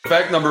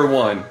Fact number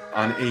one,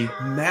 on a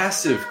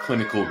massive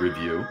clinical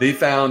review, they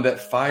found that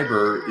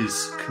fiber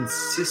is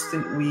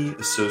consistently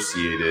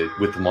associated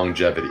with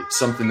longevity,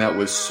 something that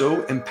was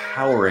so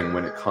empowering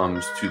when it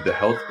comes to the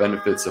health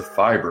benefits of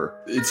fiber.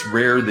 It's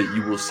rare that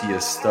you will see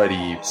a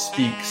study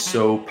speak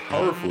so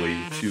powerfully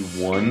to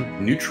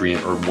one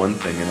nutrient or one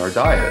thing in our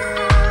diet.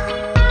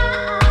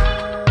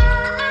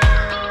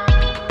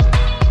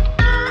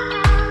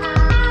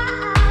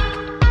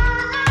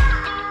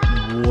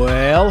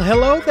 Well,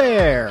 hello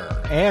there,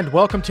 and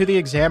welcome to the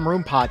Exam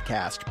Room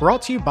Podcast,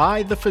 brought to you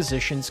by the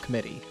Physicians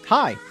Committee.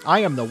 Hi, I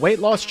am the weight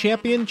loss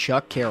champion,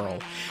 Chuck Carroll.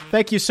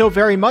 Thank you so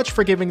very much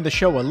for giving the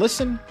show a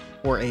listen,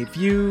 or a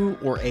view,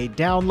 or a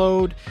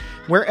download,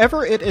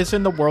 wherever it is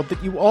in the world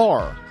that you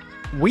are.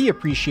 We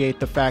appreciate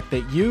the fact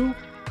that you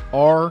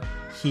are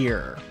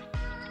here.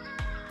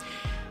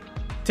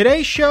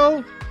 Today's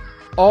show,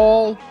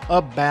 all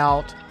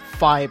about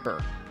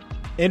fiber.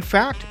 In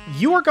fact,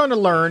 you are going to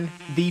learn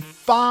the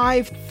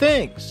 5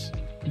 things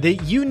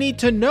that you need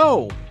to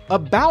know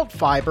about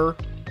fiber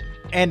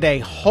and a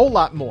whole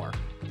lot more.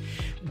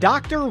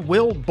 Dr.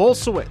 Will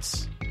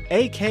Bulsiewicz,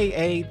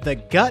 aka the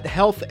Gut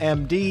Health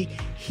MD,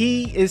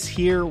 he is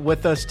here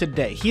with us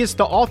today. He is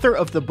the author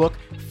of the book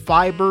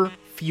Fiber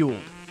Fueled.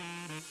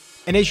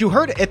 And as you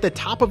heard at the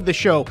top of the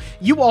show,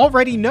 you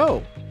already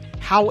know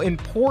how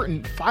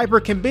important fiber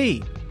can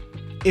be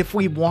if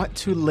we want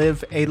to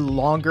live a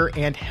longer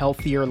and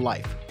healthier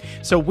life.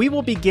 So we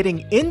will be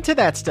getting into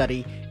that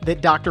study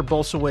that Dr.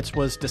 Bulsiewicz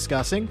was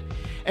discussing.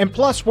 And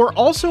plus, we're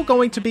also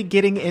going to be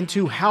getting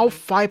into how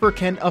fiber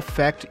can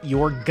affect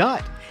your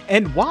gut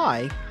and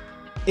why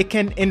it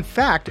can, in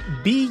fact,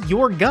 be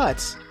your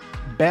gut's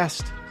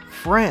best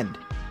friend.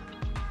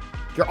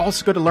 You're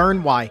also going to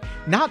learn why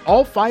not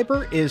all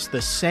fiber is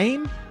the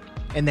same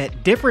and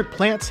that different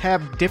plants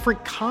have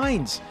different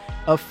kinds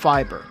of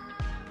fiber.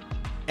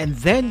 And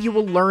then you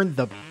will learn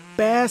the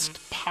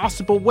best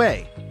possible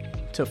way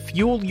to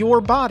fuel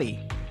your body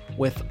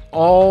with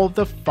all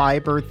the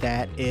fiber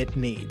that it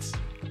needs.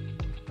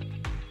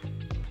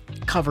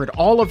 Covered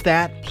all of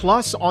that,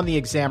 plus on the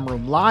Exam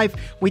Room Live,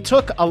 we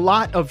took a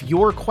lot of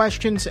your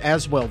questions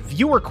as well,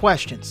 viewer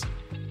questions,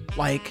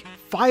 like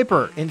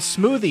fiber in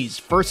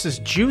smoothies versus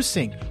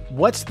juicing.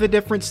 What's the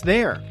difference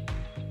there?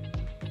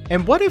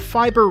 And what if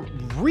fiber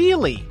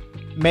really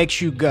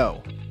makes you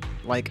go?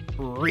 Like,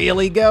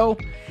 really go?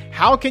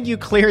 How can you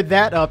clear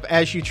that up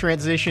as you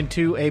transition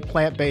to a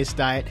plant-based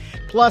diet,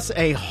 plus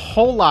a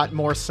whole lot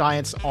more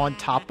science on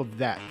top of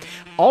that?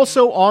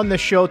 Also on the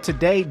show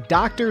today,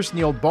 Doctors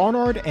Neil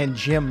Barnard and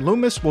Jim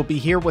Loomis will be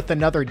here with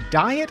another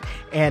diet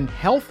and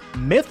health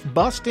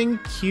myth-busting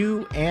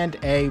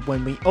Q&A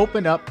when we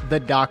open up the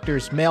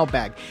doctor's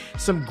mailbag.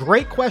 Some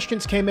great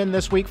questions came in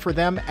this week for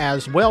them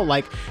as well,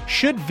 like,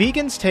 should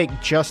vegans take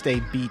just a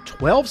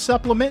B12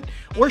 supplement,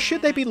 or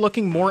should they be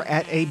looking more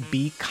at a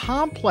B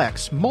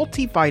complex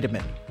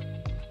multivitamin?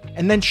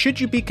 And then should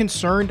you be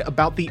concerned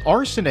about the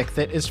arsenic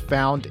that is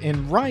found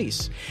in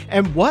rice?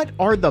 And what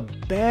are the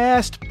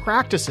best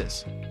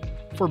practices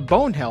for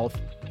bone health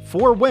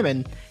for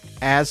women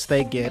as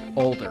they get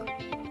older?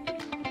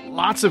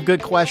 Lots of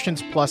good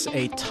questions, plus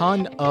a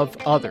ton of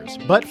others.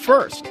 But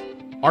first,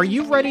 are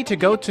you ready to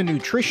go to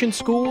nutrition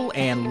school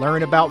and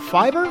learn about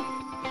fiber?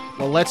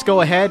 Well, let's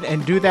go ahead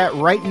and do that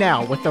right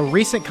now with a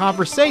recent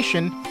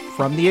conversation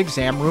from the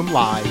Exam Room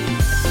Live.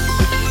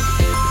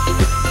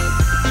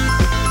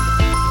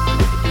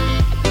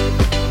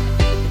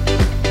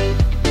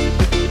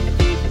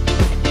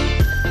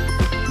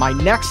 My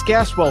next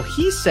guest, well,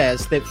 he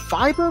says that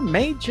fiber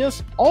may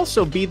just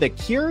also be the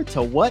cure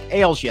to what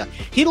ails you.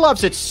 He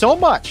loves it so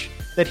much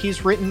that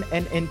he's written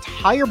an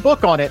entire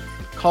book on it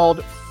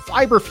called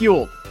Fiber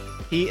Fueled.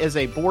 He is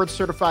a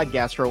board-certified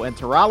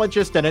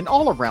gastroenterologist and an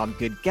all-around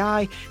good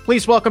guy.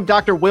 Please welcome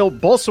Dr. Will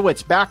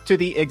Bulsiewicz back to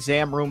the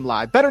Exam Room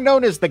Live, better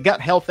known as the Gut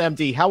Health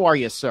MD. How are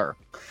you, sir?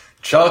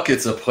 Chuck,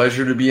 it's a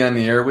pleasure to be on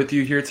the air with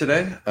you here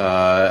today.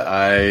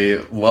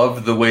 I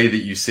love the way that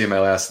you say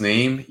my last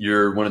name.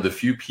 You're one of the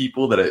few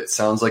people that it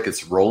sounds like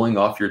it's rolling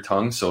off your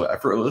tongue so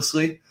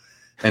effortlessly.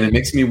 And it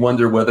makes me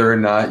wonder whether or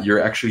not you're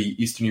actually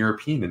Eastern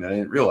European, and I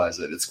didn't realize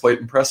it. It's quite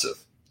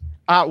impressive.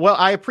 Well,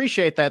 I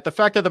appreciate that. The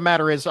fact of the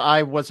matter is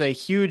I was a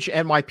huge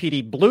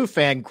NYPD Blue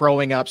fan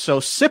growing up, so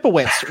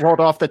Sipowicz rolled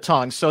off the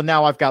tongue. So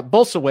now I've got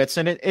Bulsiewicz,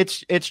 and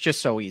it's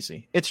just so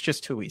easy. It's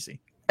just too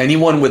easy.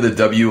 Anyone with a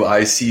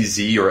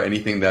WICZ or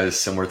anything that is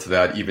similar to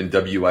that, even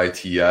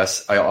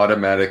WITS, I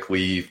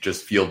automatically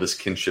just feel this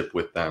kinship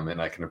with them,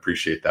 and I can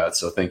appreciate that.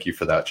 So thank you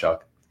for that,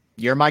 Chuck.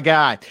 You're my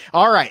guy.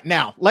 All right,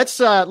 now let's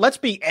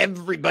be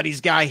everybody's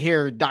guy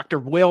here, Dr.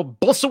 Will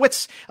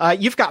Bulsiewicz.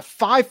 You've got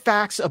 5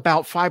 facts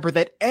about fiber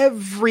that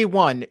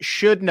everyone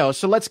should know.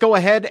 So let's go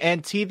ahead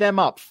and tee them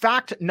up.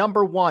 Fact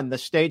number 1, the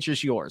stage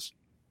is yours.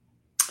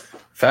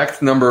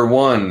 Fact number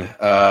 1,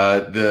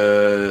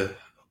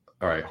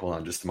 all right, hold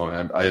on just a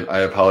moment. I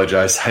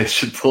apologize. I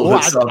should pull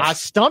this up. I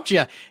stumped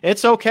you.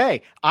 It's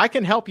okay. I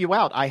can help you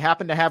out. I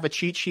happen to have a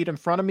cheat sheet in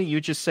front of me.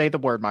 You just say the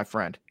word, my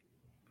friend.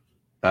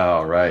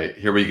 All right.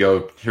 Here we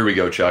go,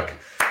 Chuck.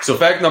 So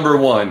fact number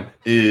one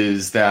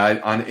is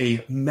that on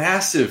a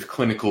massive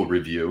clinical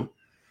review,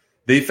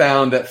 they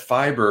found that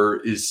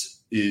fiber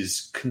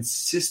is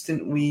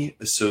consistently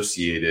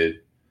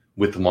associated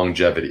with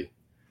longevity.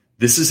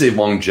 This is a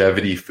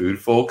longevity food,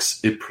 folks.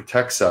 It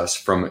protects us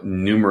from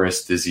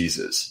numerous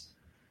diseases.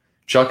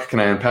 Chuck, can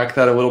I unpack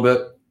that a little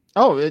bit?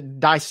 Oh,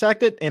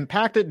 dissect it,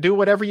 impact it, do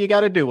whatever you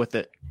got to do with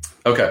it.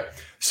 Okay.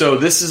 So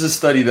this is a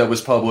study that was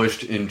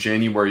published in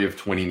January of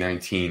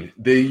 2019.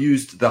 They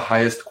used the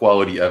highest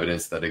quality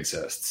evidence that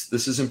exists.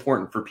 This is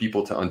important for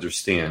people to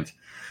understand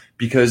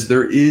because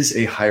there is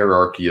a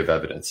hierarchy of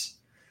evidence.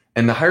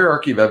 And the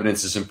hierarchy of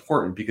evidence is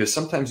important because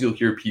sometimes you'll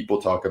hear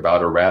people talk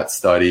about a rat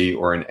study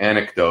or an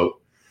anecdote,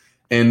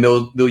 and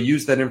they'll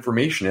use that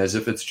information as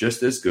if it's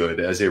just as good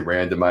as a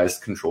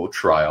randomized controlled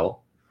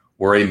trial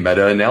or a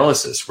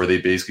meta-analysis where they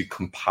basically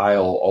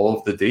compile all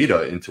of the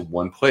data into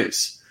one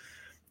place.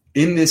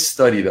 In this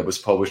study that was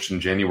published in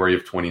January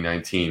of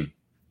 2019,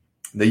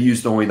 they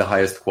used only the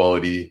highest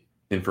quality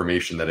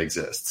information that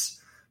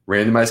exists.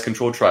 Randomized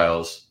controlled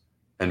trials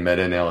and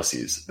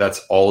meta-analyses.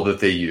 That's all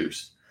that they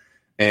used.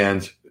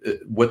 And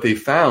what they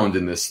found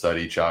in this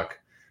study, Chuck,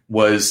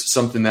 was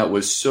something that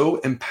was so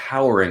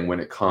empowering when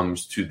it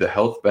comes to the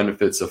health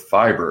benefits of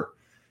fiber.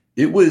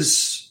 It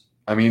was,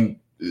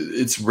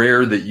 it's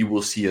rare that you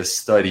will see a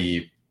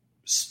study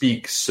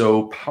speak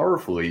so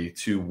powerfully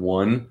to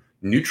one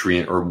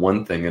nutrient or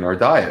one thing in our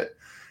diet.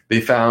 They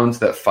found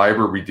that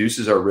fiber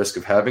reduces our risk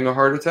of having a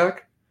heart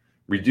attack,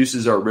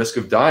 reduces our risk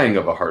of dying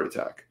of a heart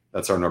attack.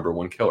 That's our number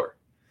one killer.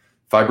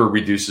 Fiber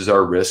reduces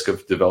our risk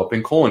of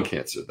developing colon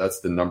cancer. That's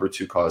the number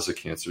 2 cause of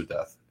cancer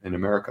death in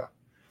America.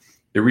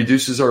 It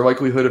reduces our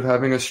likelihood of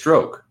having a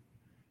stroke.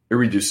 It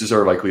reduces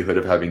our likelihood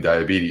of having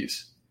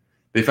diabetes.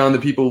 They found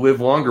that people live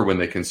longer when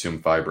they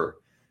consume fiber.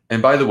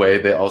 And by the way,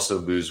 they also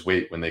lose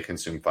weight when they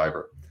consume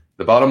fiber.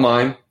 The bottom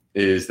line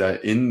is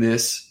that in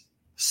this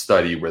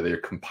study where they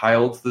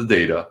compiled the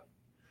data,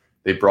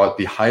 they brought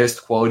the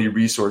highest quality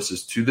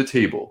resources to the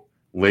table,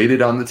 laid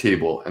it on the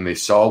table, and they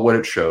saw what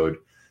it showed.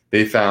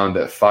 They found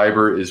that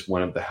fiber is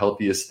one of the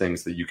healthiest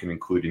things that you can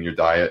include in your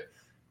diet.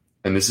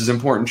 And this is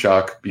important,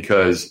 Chuck,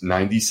 because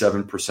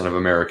 97% of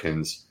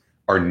Americans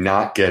are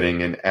not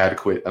getting an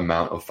adequate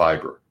amount of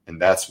fiber.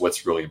 And that's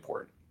what's really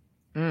important.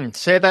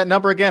 Say that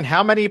number again.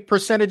 How many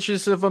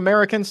percentages of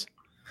Americans?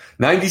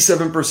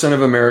 97%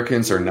 of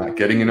Americans are not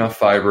getting enough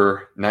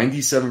fiber.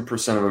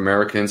 97% of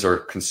Americans are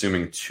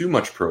consuming too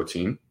much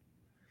protein.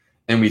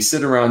 And we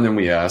sit around and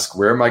we ask,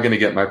 where am I going to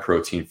get my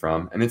protein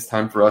from? And it's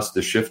time for us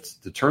to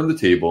shift, to turn the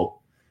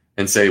table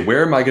and say,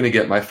 where am I going to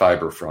get my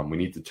fiber from? We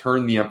need to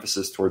turn the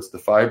emphasis towards the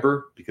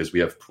fiber because we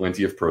have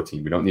plenty of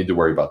protein. We don't need to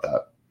worry about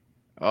that.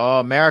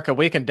 Oh, America,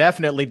 we can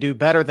definitely do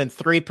better than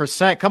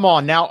 3%. Come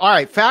on now. All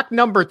right. Fact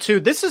number 2.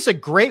 This is a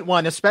great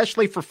one,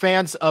 especially for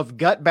fans of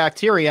gut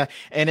bacteria.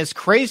 And as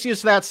crazy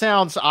as that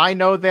sounds, I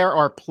know there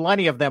are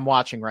plenty of them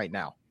watching right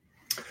now.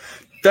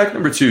 Fact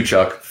number 2,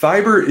 Chuck,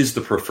 fiber is the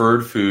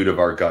preferred food of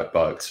our gut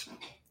bugs.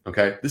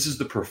 Okay. This is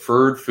the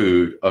preferred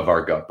food of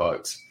our gut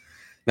bugs.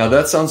 Now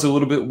that sounds a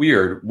little bit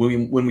weird.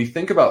 When we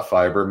think about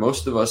fiber,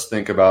 most of us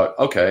think about,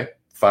 okay,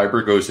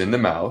 fiber goes in the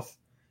mouth.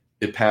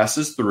 It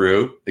passes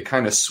through, it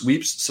kind of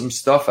sweeps some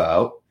stuff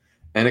out,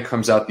 and it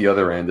comes out the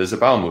other end as a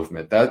bowel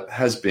movement. That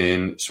has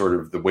been sort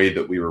of the way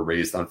that we were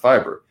raised on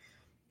fiber.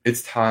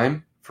 It's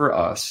time for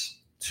us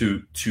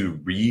to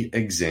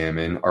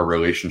re-examine our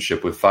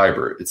relationship with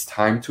fiber. It's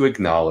time to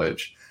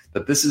acknowledge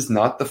that this is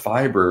not the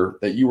fiber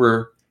that you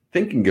were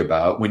thinking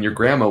about when your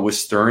grandma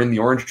was stirring the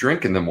orange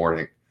drink in the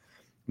morning.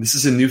 This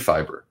is a new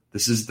fiber.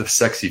 This is the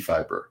sexy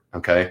fiber,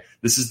 okay?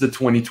 This is the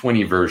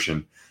 2020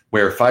 version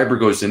where fiber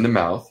goes in the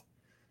mouth,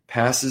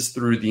 passes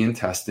through the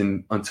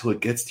intestine until it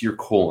gets to your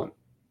colon.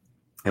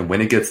 And when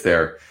it gets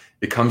there,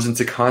 it comes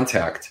into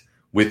contact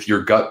with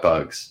your gut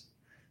bugs.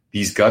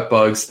 These gut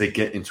bugs, they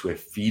get into a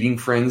feeding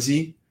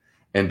frenzy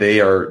and they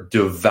are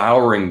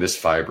devouring this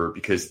fiber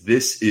because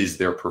this is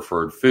their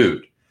preferred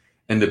food.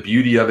 And the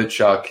beauty of it,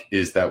 Chuck,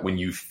 is that when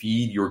you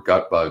feed your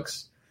gut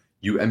bugs,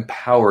 you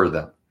empower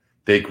them.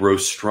 They grow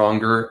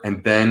stronger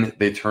and then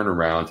they turn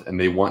around and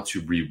they want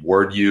to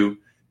reward you.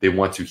 They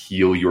want to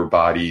heal your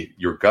body.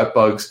 Your gut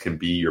bugs can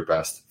be your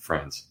best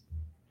friends.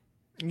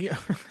 Yeah,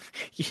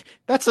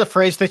 that's a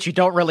phrase that you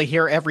don't really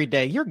hear every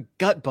day. Your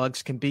gut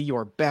bugs can be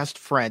your best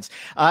friends.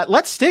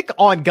 Let's stick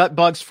on gut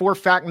bugs for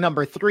fact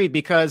number 3,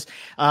 because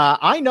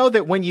I know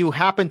that when you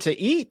happen to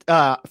eat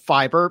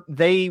fiber,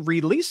 they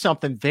release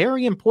something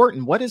very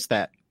important. What is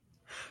that?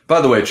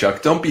 By the way,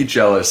 Chuck, don't be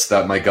jealous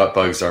that my gut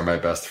bugs are my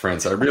best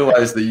friends. I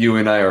realize that you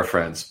and I are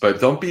friends, but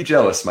don't be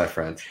jealous, my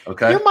friend.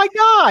 Okay, you're my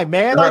guy,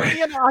 man.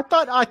 Right.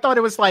 I thought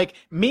it was like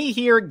me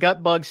here,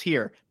 gut bugs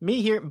here,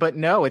 me here, but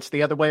no, it's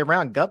the other way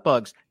around. Gut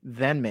bugs,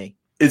 then me.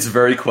 It's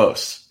very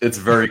close. It's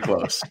very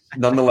close.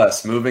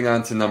 Nonetheless, moving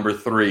on to number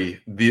 3,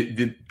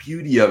 the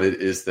beauty of it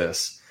is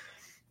this: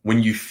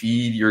 when you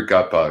feed your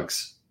gut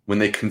bugs, when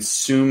they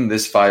consume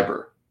this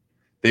fiber,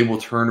 they will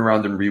turn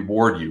around and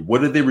reward you.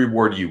 What do they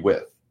reward you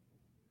with?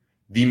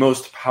 The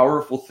most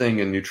powerful thing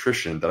in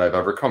nutrition that I've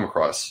ever come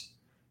across: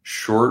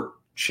 short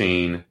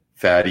chain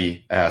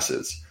fatty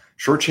acids.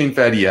 Short chain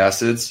fatty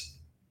acids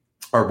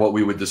are what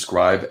we would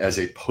describe as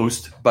a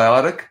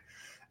postbiotic.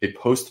 A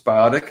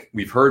postbiotic,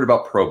 we've heard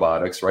about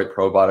probiotics, right?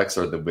 Probiotics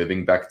are the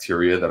living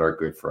bacteria that are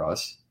good for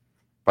us.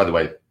 By the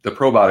way, the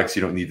probiotics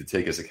you don't need to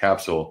take as a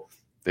capsule.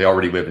 They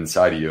already live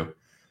inside of you.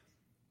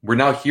 We're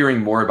now hearing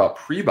more about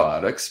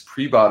prebiotics.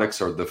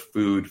 Prebiotics are the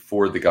food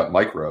for the gut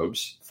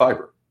microbes,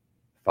 fiber.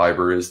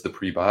 Fiber is the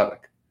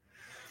prebiotic.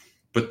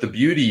 But the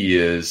beauty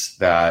is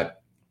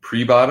that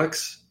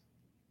prebiotics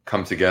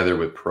come together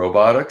with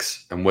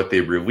probiotics, and what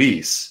they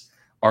release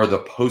are the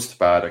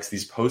postbiotics.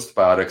 These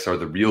postbiotics are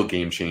the real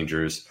game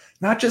changers,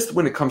 not just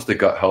when it comes to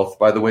gut health,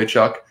 by the way,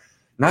 Chuck,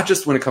 not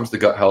just when it comes to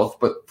gut health,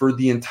 but for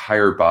the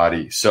entire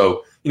body.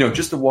 So,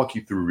 just to walk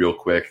you through real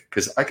quick,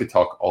 because I could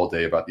talk all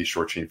day about these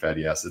short chain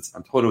fatty acids.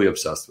 I'm totally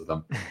obsessed with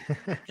them.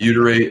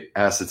 Butyrate,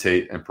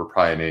 acetate, and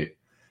propionate.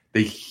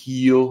 They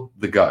heal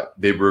the gut.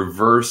 They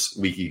reverse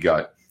leaky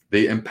gut.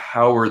 They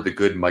empower the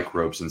good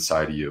microbes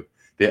inside of you.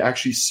 They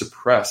actually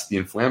suppress the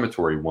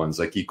inflammatory ones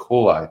like E.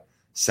 coli,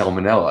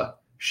 Salmonella,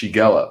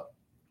 Shigella.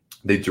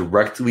 They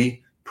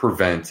directly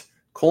prevent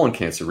colon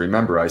cancer.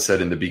 Remember, I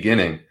said in the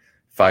beginning,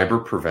 fiber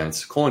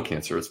prevents colon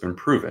cancer. It's been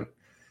proven.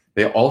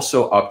 They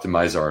also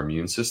optimize our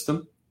immune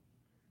system.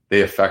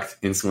 They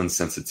affect insulin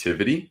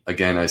sensitivity.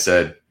 Again, I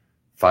said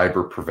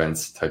fiber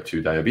prevents type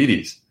 2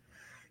 diabetes.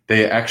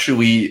 They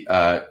actually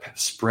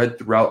spread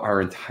throughout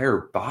our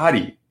entire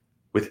body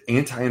with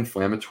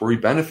anti-inflammatory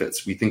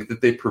benefits. We think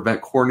that they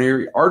prevent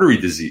coronary artery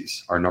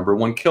disease, our number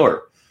one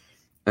killer.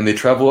 And they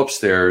travel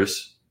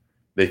upstairs,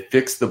 they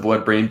fix the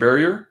blood-brain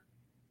barrier,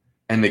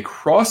 and they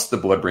cross the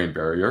blood-brain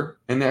barrier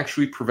and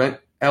actually prevent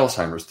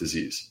Alzheimer's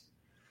disease.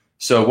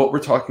 So what we're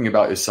talking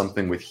about is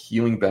something with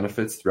healing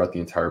benefits throughout the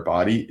entire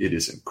body. It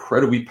is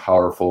incredibly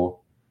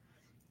powerful,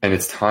 and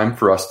it's time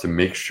for us to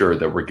make sure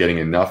that we're getting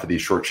enough of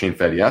these short-chain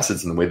fatty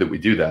acids, and the way that we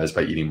do that is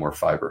by eating more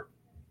fiber.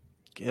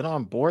 Get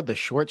on board the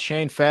short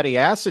chain fatty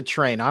acid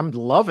train. I'm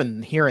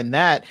loving hearing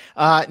that.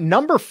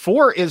 Number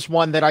 4 is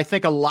one that I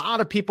think a lot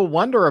of people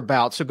wonder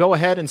about. So go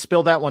ahead and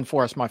spill that one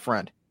for us, my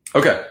friend.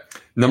 Okay.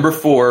 Number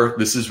 4,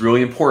 this is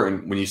really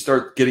important. When you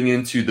start getting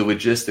into the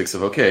logistics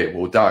of, okay,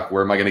 well, doc,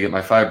 where am I going to get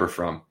my fiber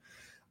from?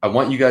 I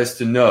want you guys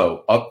to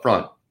know up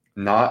front,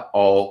 not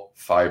all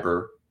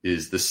fiber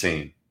is the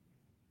same.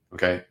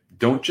 Okay.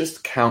 Don't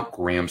just count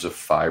grams of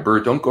fiber.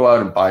 Don't go out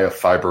and buy a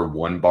Fiber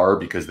One bar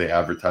because they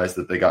advertise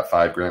that they got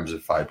 5 grams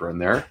of fiber in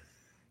there.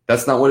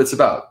 That's not what it's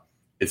about.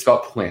 It's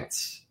about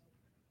plants.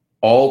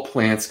 All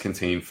plants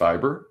contain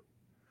fiber.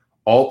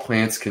 All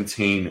plants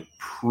contain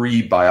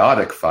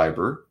prebiotic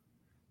fiber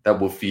that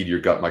will feed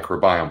your gut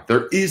microbiome.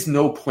 There is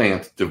no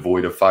plant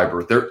devoid of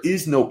fiber. There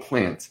is no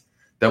plant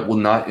that will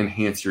not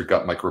enhance your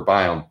gut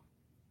microbiome.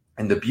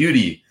 And the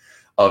beauty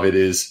of it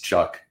is,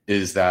 Chuck,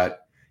 is that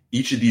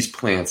each of these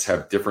plants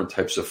have different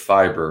types of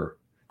fiber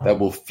that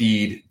will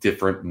feed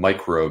different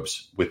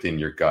microbes within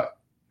your gut.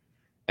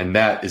 And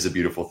that is a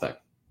beautiful thing.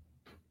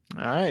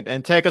 All right.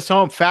 And take us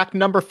home. Fact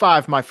number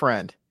 5, my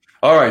friend.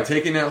 All right.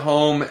 Taking it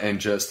home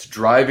and just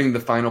driving the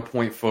final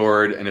point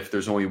forward. And if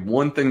there's only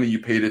one thing that you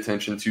paid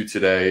attention to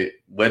today,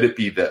 let it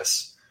be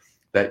this,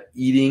 that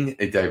eating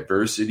a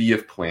diversity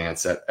of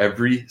plants at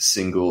every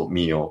single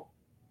meal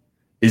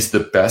is the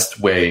best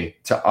way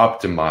to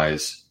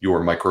optimize your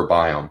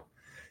microbiome.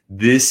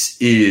 This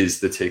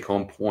is the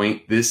take-home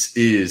point. This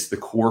is the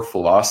core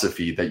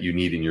philosophy that you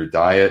need in your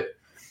diet.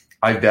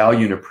 I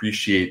value and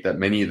appreciate that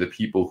many of the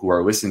people who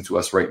are listening to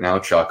us right now,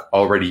 Chuck,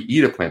 already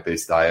eat a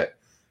plant-based diet,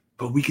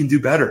 but we can do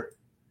better.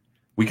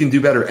 We can do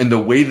better. And the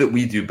way that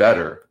we do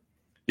better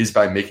is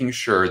by making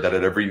sure that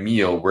at every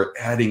meal, we're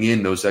adding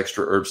in those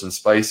extra herbs and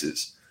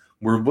spices.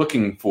 We're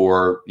looking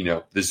for,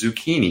 the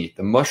zucchini,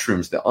 the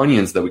mushrooms, the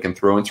onions that we can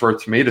throw into our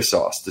tomato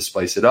sauce to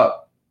spice it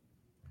up.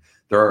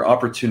 There are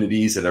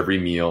opportunities at every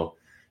meal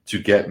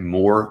to get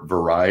more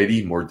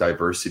variety, more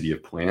diversity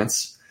of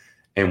plants.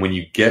 And when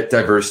you get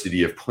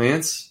diversity of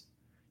plants,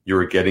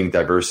 you're getting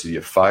diversity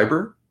of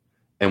fiber.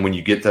 And when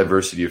you get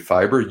diversity of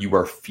fiber, you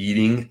are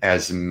feeding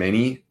as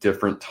many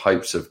different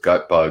types of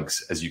gut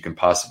bugs as you can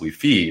possibly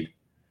feed.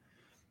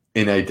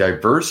 In a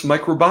diverse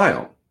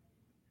microbiome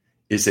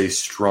is a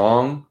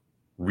strong,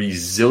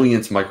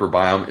 resilient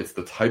microbiome. It's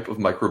the type of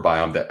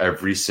microbiome that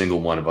every single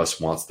one of us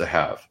wants to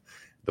have.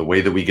 The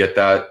way that we get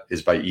that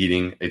is by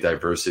eating a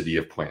diversity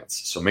of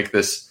plants. So make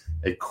this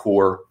a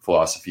core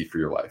philosophy for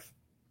your life.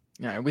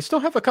 Yeah, we still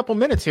have a couple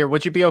minutes here.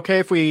 Would you be okay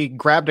if we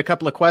grabbed a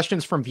couple of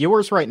questions from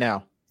viewers right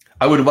now?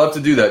 I would love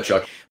to do that,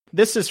 Chuck.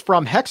 This is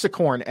from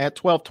Hexacorn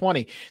at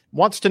 1220.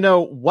 Wants to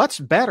know what's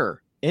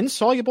better,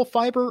 insoluble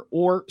fiber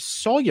or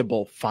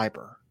soluble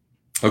fiber?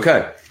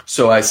 Okay.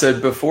 So I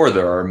said before,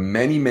 there are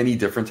many, many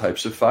different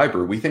types of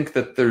fiber. We think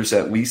that there's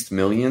at least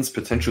millions,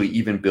 potentially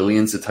even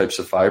billions of types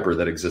of fiber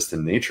that exist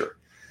in nature.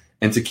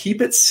 And to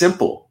keep it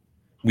simple,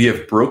 we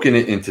have broken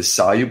it into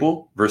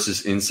soluble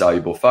versus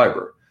insoluble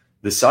fiber.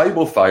 The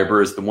soluble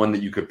fiber is the one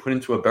that you could put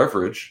into a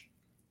beverage,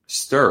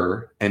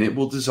 stir, and it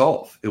will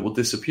dissolve. It will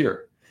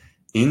disappear.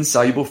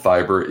 Insoluble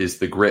fiber is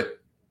the grit.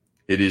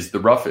 It is the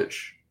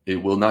roughage.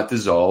 It will not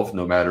dissolve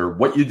no matter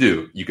what you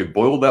do. You could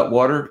boil that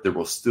water, there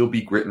will still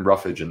be grit and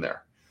roughage in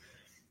there.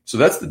 So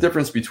that's the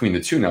difference between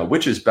the two. Now,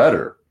 which is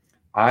better?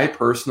 I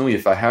personally,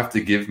 if I have to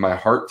give my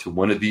heart to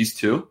one of these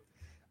two,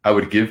 I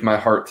would give my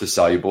heart to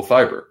soluble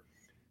fiber.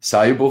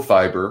 Soluble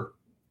fiber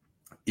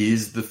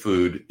is the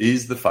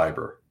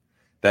fiber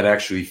that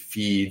actually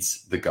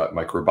feeds the gut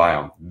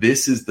microbiome.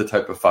 This is the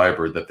type of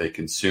fiber that they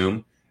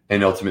consume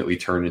and ultimately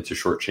turn into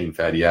short-chain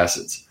fatty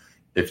acids.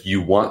 If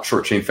you want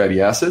short-chain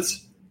fatty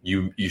acids,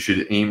 you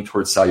should aim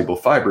towards soluble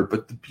fiber.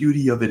 But the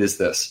beauty of it is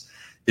this.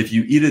 If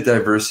you eat a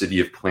diversity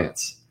of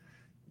plants,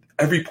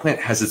 every plant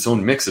has its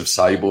own mix of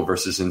soluble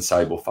versus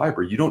insoluble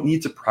fiber. You don't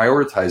need to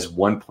prioritize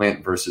one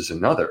plant versus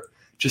another.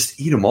 Just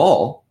eat them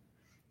all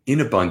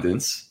in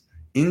abundance,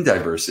 in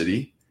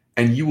diversity,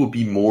 and you will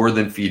be more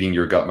than feeding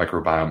your gut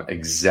microbiome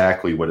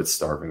exactly what it's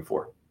starving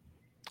for.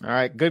 All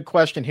right. Good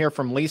question here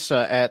from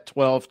Lisa at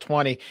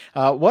 1220.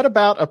 What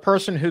about a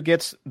person who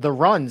gets the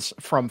runs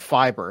from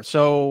fiber?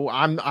 So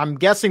I'm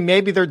guessing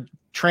maybe they're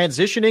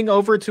transitioning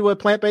over to a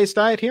plant-based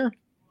diet here?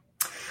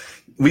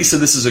 Lisa,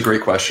 this is a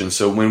great question.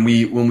 So when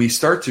we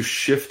start to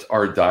shift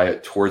our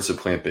diet towards a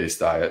plant-based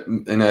diet,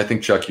 and I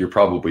think, Chuck, you're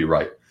probably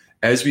right.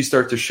 As we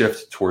start to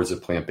shift towards a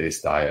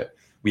plant-based diet,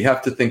 we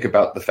have to think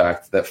about the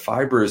fact that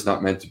fiber is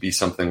not meant to be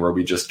something where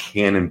we just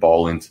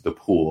cannonball into the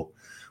pool.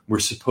 We're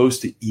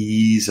supposed to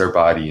ease our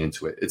body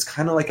into it. It's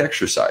kind of like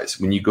exercise.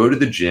 When you go to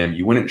the gym,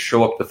 you wouldn't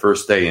show up the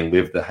first day and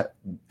lift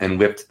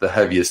the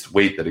heaviest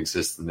weight that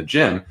exists in the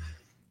gym.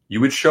 You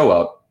would show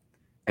up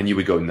and you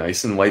would go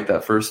nice and light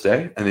that first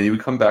day, and then you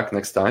would come back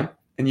next time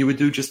and you would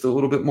do just a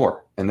little bit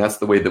more. And that's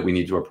the way that we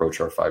need to approach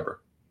our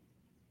fiber.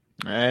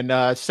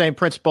 And same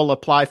principle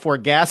apply for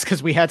gas,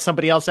 because we had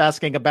somebody else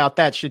asking about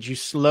that. Should you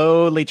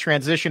slowly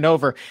transition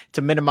over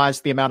to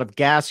minimize the amount of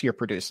gas you're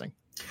producing?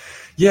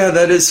 Yeah,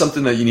 that is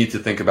something that you need to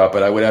think about.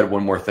 But I would add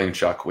one more thing,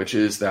 Chuck, which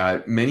is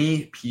that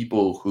many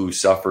people who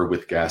suffer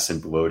with gas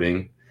and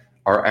bloating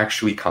are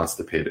actually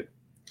constipated.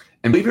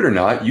 And believe it or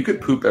not, you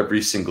could poop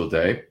every single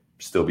day,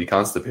 still be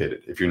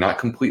constipated. If you're not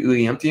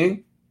completely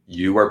emptying,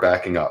 you are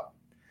backing up.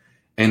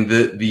 And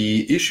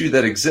the issue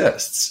that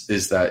exists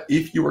is that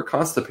if you are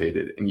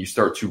constipated and you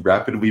start to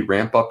rapidly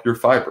ramp up your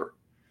fiber,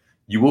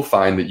 you will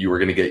find that you are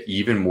going to get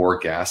even more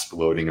gas,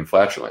 bloating, and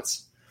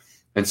flatulence.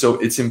 And so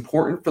it's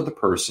important for the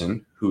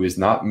person who is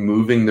not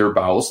moving their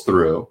bowels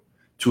through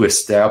to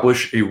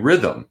establish a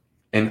rhythm.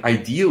 And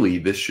ideally,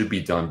 this should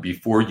be done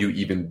before you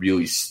even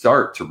really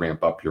start to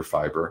ramp up your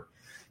fiber.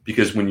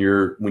 Because when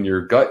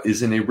your gut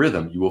is in a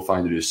rhythm, you will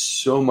find it is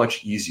so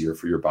much easier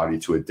for your body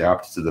to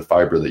adapt to the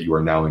fiber that you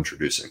are now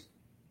introducing.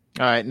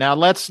 All right, now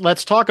let's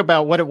talk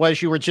about what it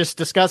was you were just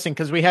discussing,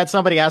 because we had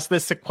somebody ask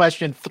this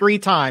question 3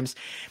 times.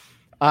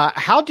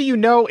 How do you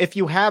know if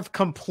you have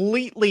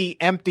completely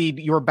emptied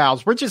your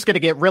bowels? We're just going to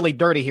get really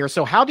dirty here.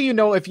 So how do you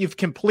know if you've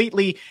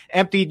completely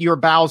emptied your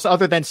bowels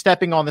other than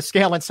stepping on the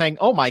scale and saying,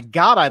 oh my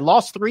God, I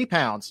lost 3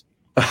 pounds?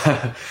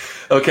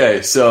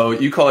 Okay, so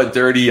you call it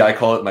dirty. I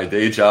call it my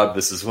day job.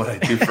 This is what I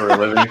do for a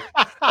living.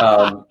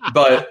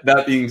 But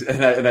that being,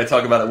 and I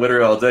talk about it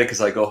literally all day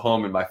because I go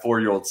home and my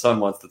 4-year-old son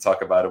wants to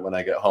talk about it when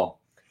I get home.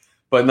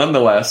 But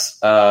nonetheless,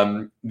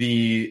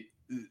 the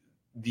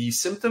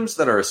symptoms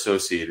that are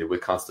associated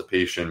with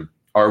constipation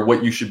are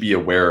what you should be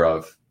aware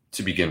of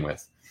to begin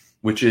with,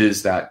 which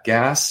is that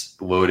gas,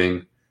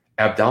 bloating,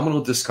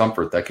 abdominal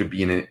discomfort that could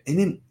be in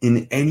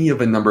any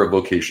of a number of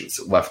locations: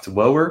 left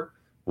lower,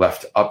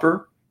 left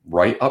upper,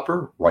 right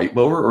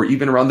lower, or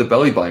even around the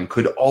belly button,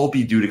 could all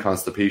be due to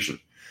constipation.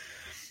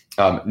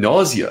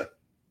 Nausea,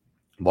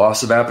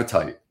 loss of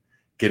appetite,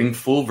 getting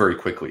full very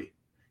quickly,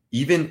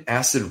 even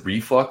acid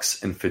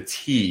reflux and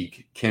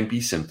fatigue can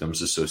be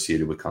symptoms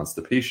associated with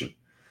constipation.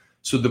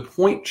 So the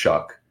point,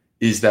 Chuck,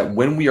 is that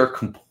when we are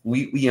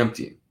completely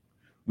emptying,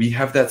 we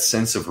have that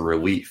sense of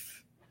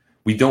relief.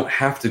 We don't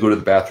have to go to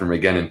the bathroom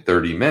again in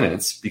 30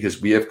 minutes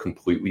because we have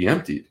completely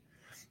emptied.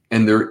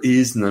 And there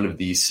is none of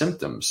these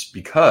symptoms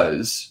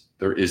because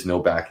there is no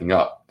backing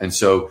up. And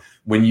so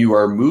when you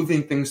are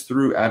moving things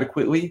through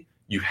adequately,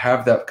 you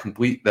have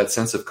that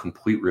sense of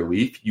complete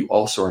relief. You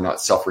also are not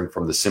suffering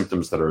from the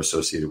symptoms that are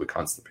associated with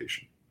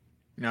constipation.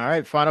 All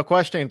right. Final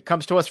question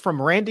comes to us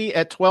from Randy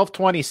at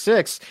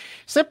 1226.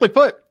 Simply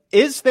put,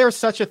 is there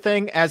such a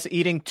thing as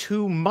eating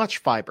too much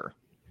fiber?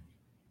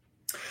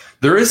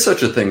 There is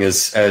such a thing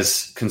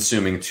as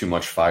consuming too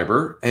much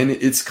fiber. And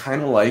it's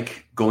kind of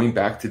like going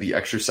back to the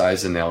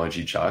exercise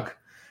analogy, Chuck,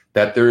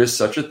 that there is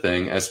such a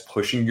thing as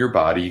pushing your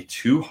body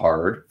too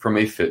hard from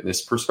a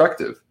fitness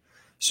perspective.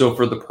 So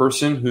for the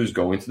person who's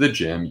going to the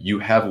gym, you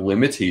have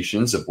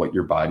limitations of what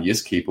your body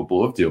is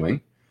capable of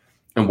doing.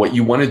 And what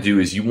you want to do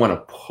is you want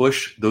to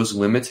push those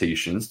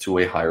limitations to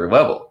a higher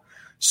level.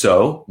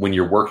 So when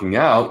you're working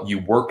out, you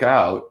work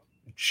out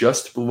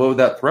just below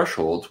that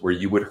threshold where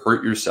you would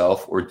hurt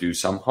yourself or do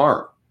some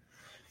harm.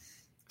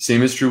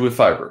 Same is true with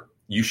fiber.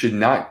 You should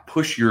not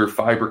push your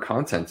fiber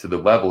content to the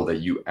level that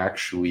you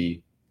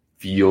actually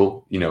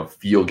feel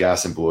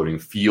gas and bloating,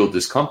 feel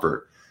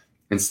discomfort.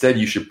 Instead,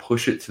 you should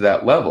push it to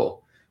that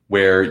level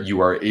where you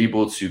are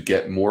able to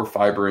get more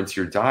fiber into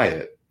your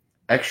diet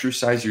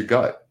exercise your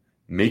gut,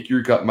 make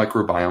your gut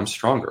microbiome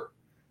stronger,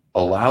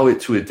 allow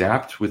it to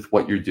adapt with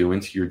what you're doing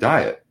to your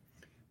diet,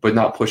 but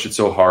not push it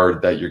so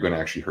hard that you're going to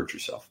actually hurt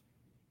yourself.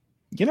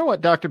 You know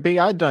what, Dr. B?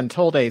 I done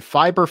told a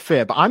fiber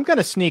fib. I'm going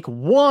to sneak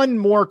one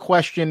more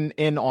question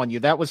in on you.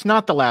 That was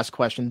not the last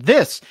question.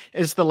 This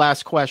is the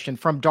last question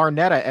from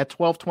Darnetta at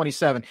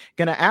 1227.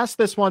 Going to ask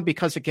this one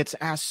because it gets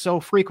asked so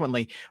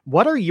frequently.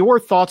 What are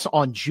your thoughts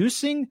on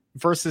juicing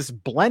versus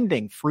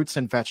blending fruits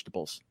and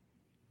vegetables?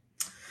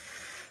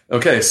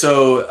 Okay,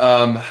 so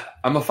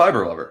I'm a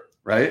fiber lover.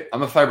 Right?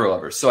 I'm a fiber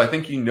lover. So I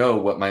think you know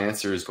what my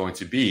answer is going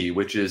to be,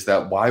 which is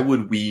that why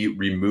would we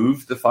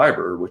remove the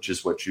fiber, which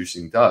is what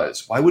juicing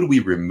does? Why would we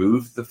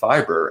remove the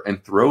fiber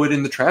and throw it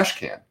in the trash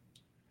can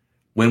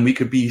when we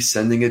could be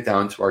sending it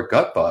down to our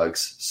gut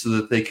bugs so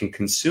that they can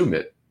consume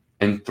it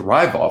and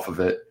thrive off of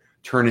it,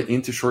 turn it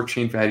into short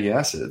chain fatty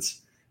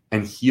acids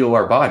and heal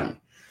our body?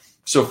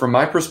 So from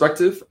my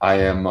perspective, I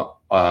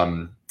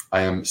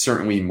am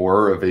certainly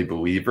more of a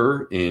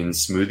believer in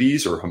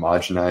smoothies or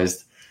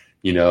homogenized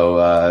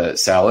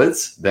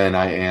salads than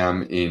I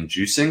am in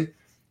juicing.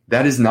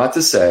 That is not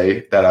to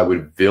say that I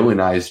would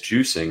villainize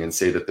juicing and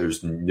say that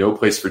there's no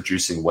place for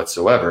juicing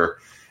whatsoever.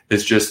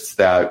 It's just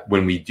that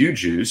when we do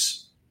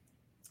juice,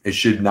 it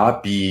should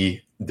not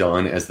be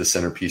done as the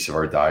centerpiece of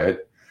our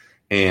diet.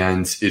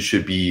 And it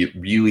should be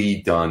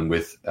really done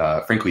with,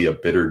 frankly, a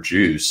bitter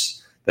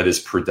juice that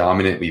is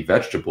predominantly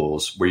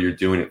vegetables, where you're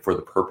doing it for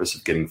the purpose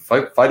of getting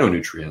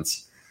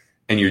phytonutrients,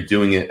 and you're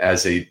doing it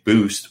as a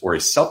boost or a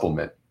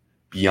supplement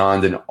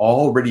beyond an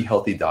already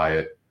healthy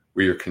diet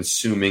where you're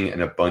consuming an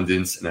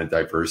abundance and a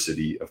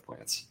diversity of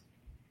plants.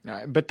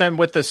 But then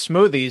with the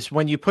smoothies,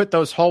 when you put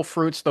those whole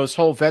fruits, those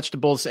whole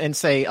vegetables in,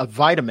 say, a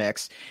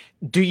Vitamix,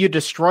 do you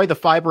destroy the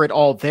fiber at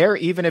all there,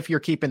 even if you're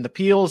keeping the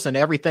peels and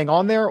everything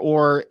on there,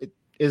 or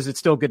is it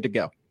still good to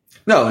go?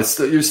 No, it's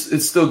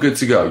still good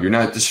to go. You're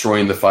not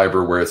destroying the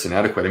fiber where it's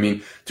inadequate. I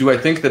mean, do I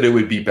think that it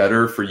would be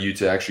better for you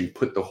to actually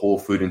put the whole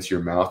food into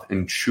your mouth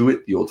and chew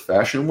it the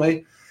old-fashioned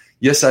way?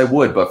 Yes, I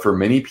would. But for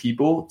many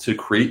people, to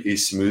create a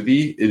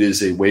smoothie, it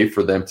is a way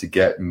for them to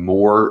get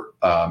more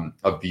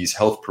of these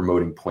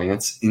health-promoting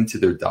plants into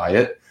their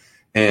diet.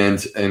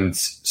 And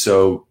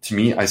so to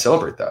me, I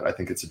celebrate that. I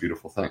think it's a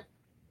beautiful thing.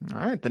 All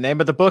right. The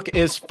name of the book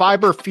is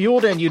Fiber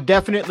Fueled, and you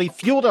definitely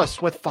fueled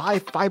us with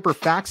 5 fiber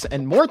facts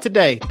and more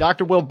today.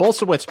 Dr. Will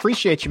Bulsiewicz,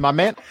 appreciate you, my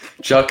man.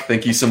 Chuck,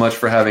 thank you so much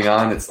for having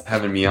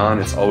me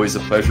on. It's always a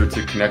pleasure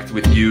to connect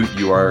with you.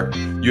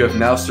 You have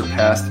now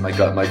surpassed my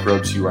gut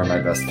microbes. You are my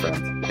best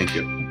friend. Thank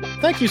you.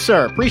 Thank you,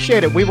 sir.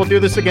 Appreciate it. We will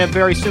do this again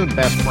very soon,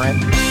 best friend.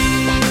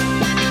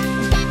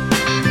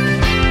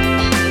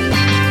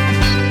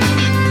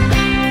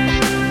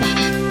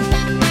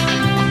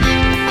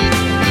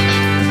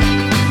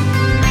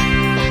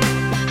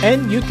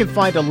 And you can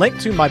find a link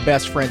to my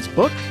best friend's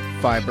book,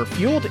 Fiber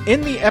Fueled, in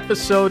the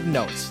episode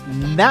notes.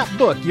 In that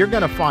book, you're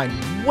going to find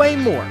way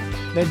more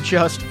than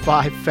just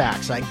 5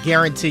 facts. I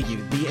guarantee you,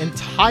 the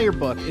entire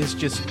book is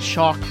just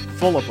chock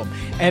full of them.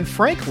 And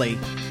frankly,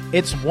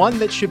 it's one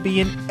that should be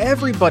in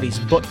everybody's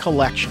book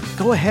collection.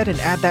 Go ahead and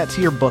add that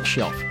to your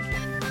bookshelf.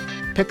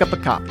 Pick up a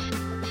copy.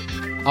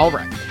 All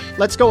right.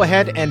 Let's go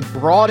ahead and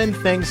broaden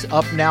things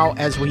up now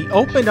as we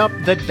open up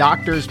the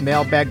doctor's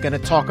mailbag. Going to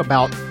talk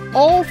about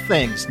all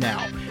things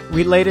now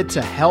related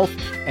to health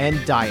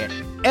and diet.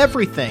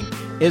 Everything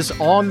is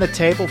on the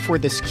table for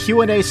this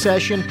Q&A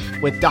session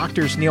with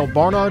Doctors Neal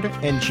Barnard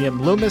and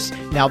Jim Loomis.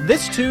 Now,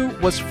 this too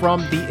was from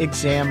the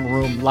Exam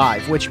Room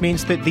Live, which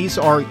means that these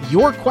are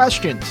your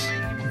questions,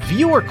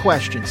 viewer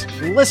questions,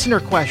 listener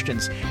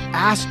questions,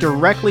 asked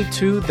directly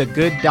to the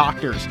good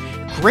doctors.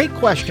 Great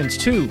questions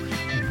too.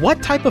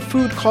 What type of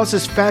food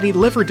causes fatty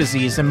liver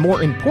disease? And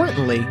more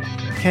importantly,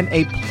 can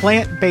a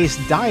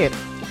plant-based diet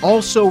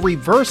also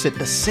reverse it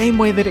the same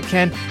way that it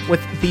can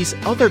with these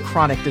other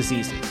chronic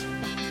diseases?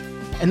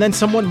 And then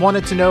someone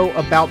wanted to know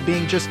about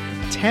being just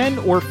 10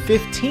 or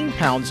 15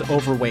 pounds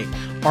overweight.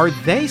 Are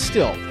they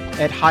still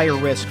at higher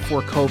risk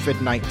for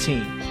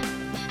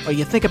COVID-19? Well,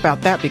 you think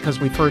about that because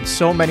we've heard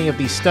so many of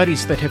these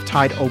studies that have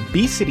tied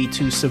obesity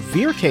to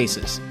severe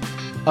cases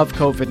of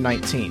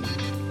COVID-19.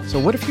 So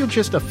what if you're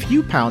just a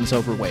few pounds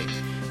overweight?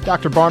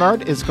 Dr.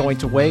 Barnard is going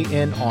to weigh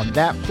in on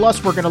that.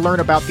 Plus, we're going to learn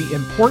about the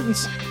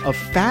importance of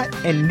fat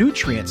and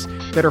nutrients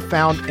that are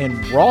found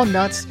in raw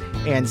nuts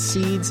and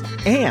seeds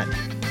and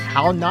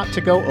how not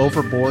to go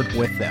overboard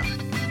with them.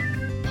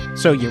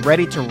 So you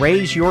ready to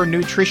raise your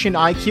nutrition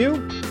IQ?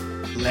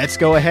 Let's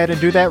go ahead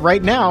and do that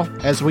right now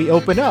as we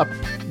open up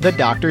the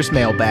doctor's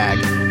mailbag.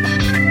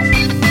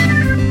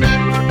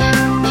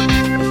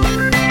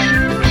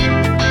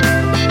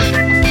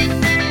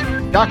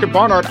 Dr.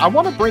 Barnard, I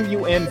want to bring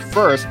you in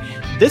first.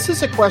 This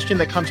is a question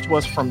that comes to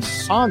us from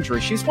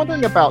Sandra. She's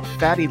wondering about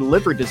fatty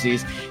liver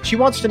disease. She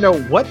wants to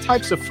know what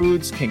types of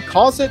foods can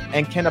cause it,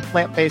 and can a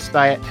plant-based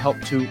diet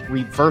help to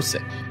reverse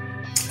it?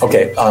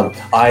 Okay,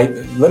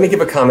 let me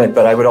give a comment,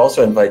 but I would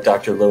also invite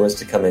Dr. Lewis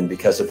to come in,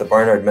 because at the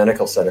Barnard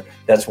Medical Center,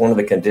 that's one of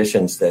the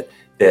conditions that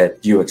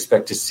you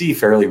expect to see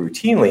fairly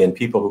routinely in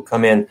people who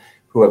come in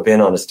who have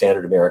been on a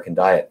standard American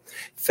diet.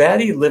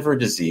 Fatty liver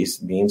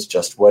disease means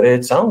just what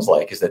it sounds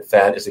like, is that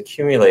fat is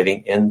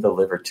accumulating in the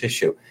liver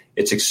tissue.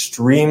 It's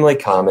extremely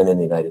common in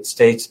the United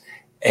States.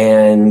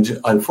 And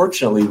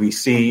unfortunately, we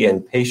see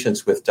in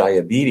patients with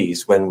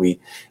diabetes, when we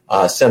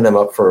send them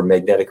up for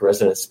magnetic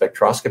resonance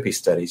spectroscopy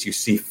studies, you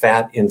see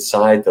fat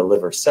inside the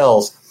liver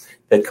cells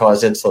that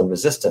cause insulin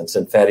resistance,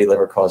 and fatty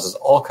liver causes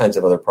all kinds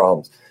of other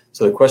problems.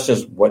 So the question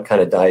is, what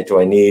kind of diet do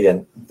I need?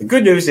 And the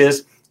good news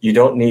is you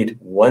don't need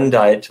one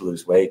diet to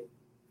lose weight,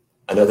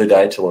 another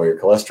diet to lower your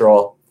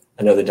cholesterol,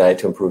 another diet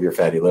to improve your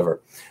fatty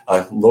liver.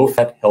 A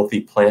low-fat, healthy,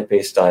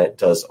 plant-based diet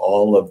does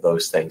all of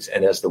those things.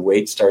 And as the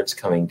weight starts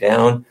coming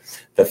down,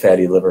 the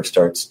fatty liver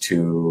starts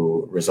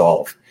to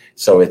resolve.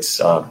 So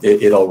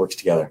it all works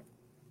together.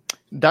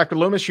 Dr.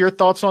 Loomis, your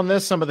thoughts on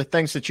this? Some of the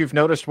things that you've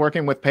noticed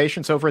working with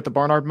patients over at the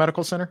Barnard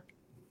Medical Center?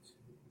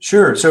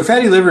 Sure. So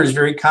fatty liver is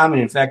very common.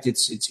 In fact,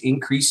 it's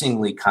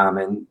increasingly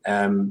common.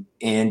 And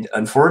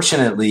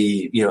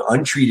unfortunately,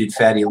 untreated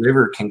fatty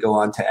liver can go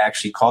on to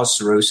actually cause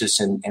cirrhosis.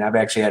 And I've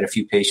actually had a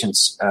few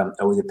patients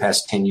over the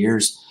past 10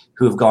 years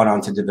who have gone on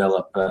to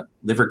develop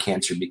liver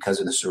cancer because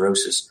of the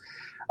cirrhosis.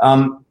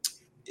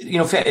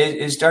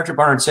 As Dr.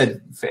 Barnard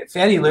said,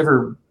 fatty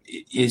liver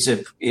is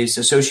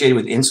associated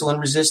with insulin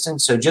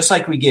resistance. So just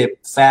like we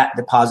get fat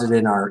deposited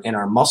in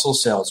our muscle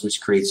cells,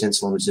 which creates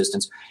insulin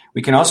resistance,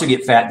 we can also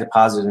get fat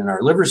deposited in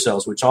our liver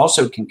cells, which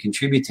also can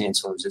contribute to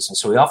insulin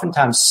resistance. So we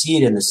oftentimes see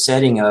it in the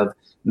setting of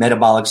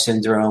metabolic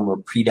syndrome or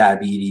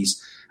prediabetes.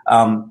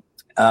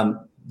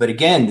 But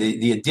again,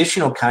 the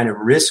additional kind of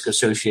risk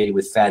associated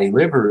with fatty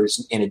liver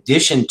is, in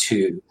addition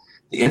to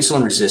the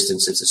insulin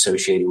resistance that's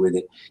associated with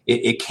it,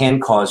 it can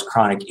cause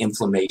chronic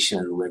inflammation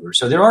of the liver.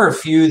 So there are a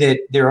few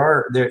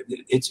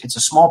it's a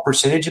small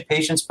percentage of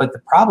patients, but the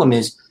problem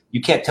is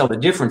you can't tell the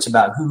difference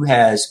about who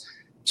has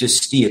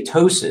just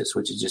steatosis,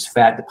 which is just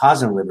fat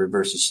deposit in the liver,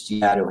 versus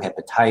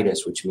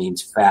steatohepatitis, which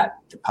means fat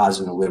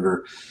deposit in the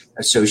liver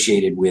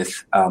associated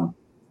with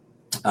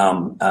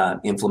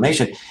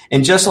inflammation.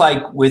 And just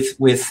like with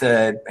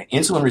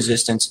insulin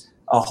resistance,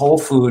 a whole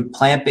food,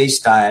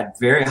 plant-based diet,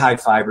 very high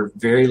fiber,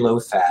 very low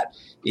fat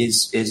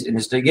is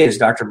as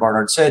Dr.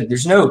 Barnard said,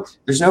 there's no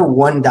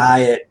one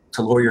diet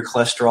to lower your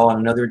cholesterol and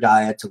another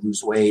diet to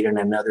lose weight and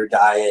another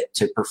diet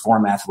to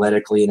perform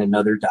athletically and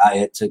another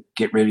diet to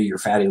get rid of your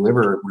fatty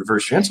liver or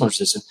reverse your insulin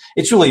resistance.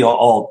 It's really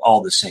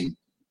all the same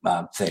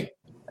thing,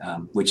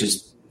 which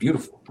is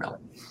beautiful, really.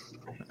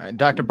 All right,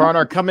 Dr.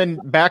 Barnard, coming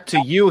back to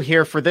you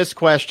here for this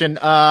question.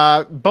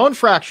 Bone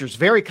fractures,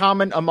 very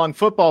common among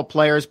football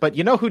players, but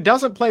you know who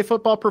doesn't play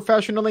football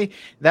professionally?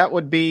 That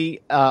would be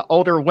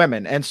older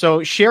women. And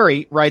so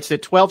Sherry writes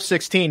at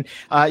 1216,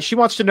 she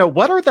wants to know,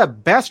 what are the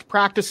best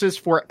practices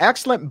for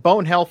excellent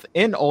bone health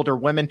in older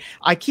women?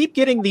 I keep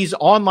getting these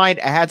online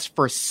ads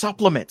for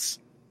supplements.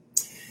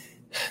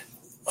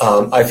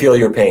 I feel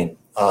your pain.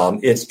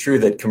 It's true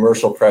that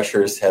commercial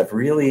pressures have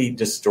really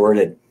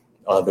distorted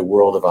the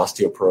world of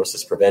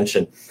osteoporosis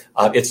prevention.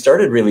 It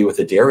started really with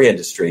the dairy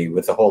industry,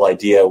 with the whole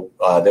idea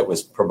that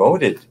was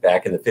promoted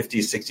back in the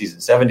 50s, 60s,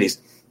 and 70s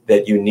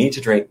that you need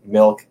to drink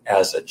milk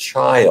as a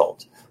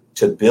child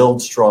to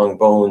build strong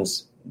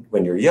bones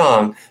when you're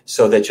young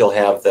so that you'll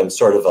have them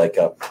sort of like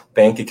a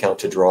bank account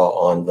to draw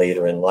on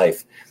later in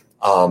life.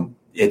 I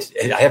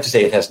have to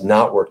say it has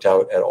not worked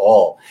out at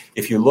all.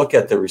 If you look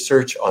at the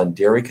research on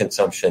dairy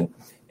consumption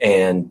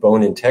and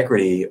bone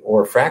integrity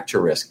or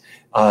fracture risk,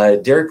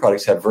 dairy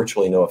products have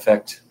virtually no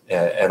effect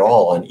at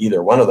all on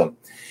either one of them.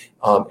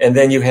 And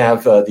then you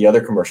have the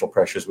other commercial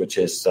pressures, which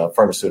is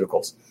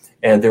pharmaceuticals.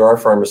 And there are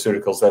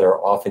pharmaceuticals that are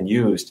often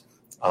used,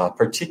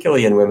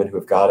 particularly in women who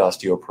have got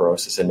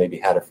osteoporosis and maybe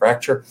had a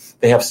fracture.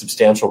 They have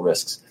substantial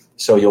risks.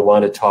 So you'll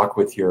want to talk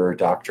with your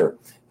doctor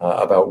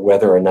about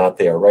whether or not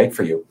they are right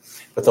for you.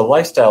 But the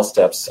lifestyle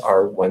steps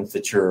are ones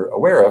that you're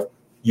aware of.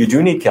 You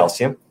do need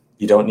calcium.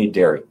 You don't need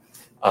dairy.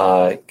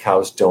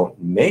 Cows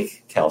don't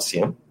make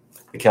calcium.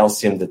 The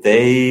calcium that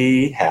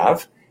they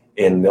have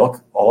in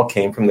milk all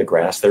came from the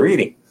grass they're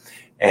eating.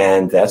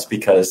 And that's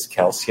because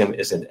calcium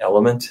is an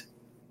element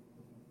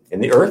in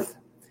the earth,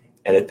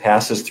 and it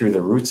passes through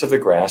the roots of the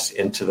grass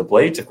into the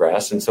blades of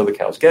grass, and so the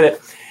cows get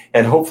it.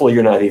 And hopefully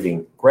you're not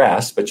eating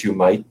grass, but you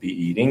might be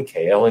eating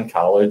kale and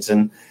collards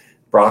and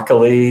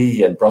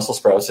broccoli and Brussels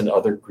sprouts and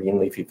other green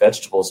leafy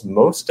vegetables,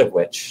 most of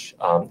which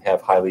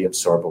have highly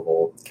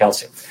absorbable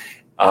calcium.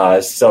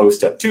 So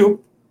step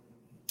 2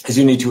 is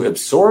you need to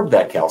absorb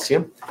that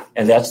calcium,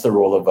 and that's the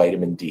role of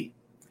vitamin D.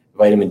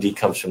 Vitamin D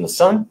comes from the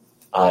sun.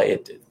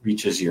 It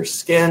reaches your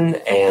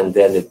skin, and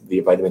then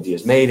the vitamin D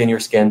is made in your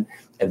skin,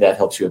 and that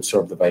helps you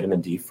absorb the vitamin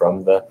D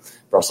from the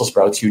Brussels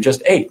sprouts you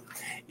just ate.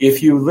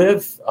 If you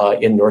live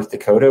in North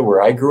Dakota,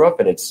 where I grew up,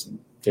 and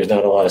there's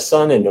not a lot of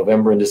sun in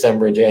November and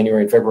December and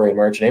January and February and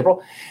March and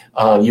April,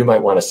 you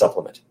might want to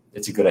supplement.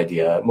 It's a good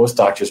idea. Most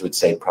doctors would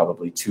say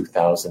probably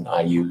 2,000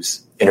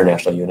 IUs,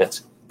 international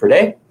units, per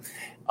day.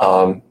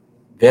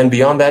 Then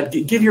beyond that,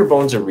 give your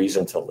bones a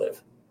reason to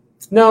live.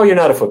 No, you're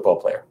not a football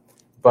player,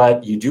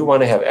 but you do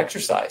want to have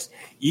exercise.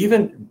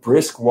 Even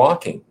brisk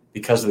walking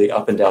because of the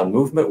up and down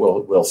movement,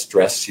 will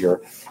stress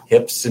your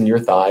hips and your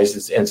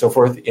thighs and so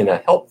forth in a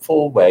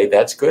helpful way.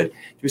 That's good.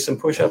 Do some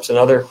push-ups and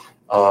other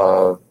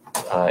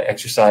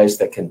exercise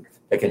that can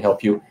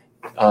help you.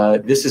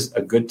 This is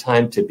a good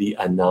time to be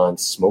a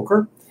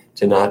non-smoker,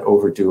 to not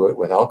overdo it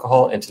with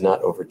alcohol, and to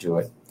not overdo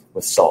it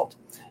with salt.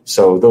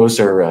 So those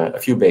are a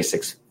few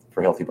basics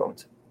for healthy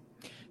bones.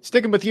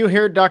 Sticking with you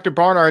here, Dr.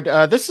 Barnard,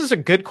 this is a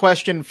good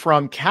question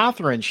from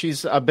Catherine.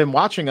 She's been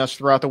watching us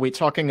throughout the week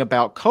talking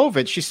about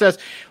COVID. She says,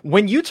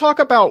 when you talk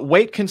about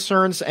weight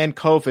concerns and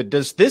COVID,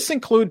 does this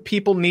include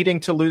people needing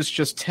to lose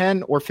just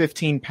 10 or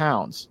 15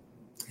 pounds?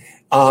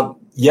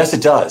 Yes,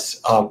 it does.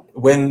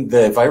 When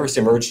the virus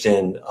emerged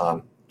in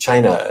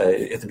China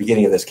at the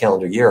beginning of this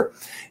calendar year,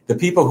 the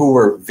people who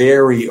were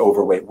very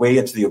overweight, way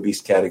into the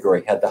obese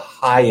category, had the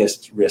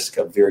highest risk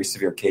of very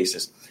severe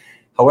cases.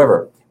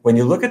 However, when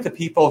you look at the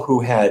people who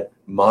had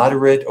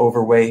moderate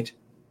overweight,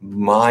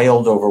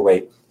 mild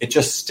overweight, it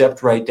just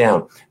stepped right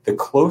down. The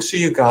closer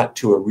you got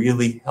to a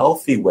really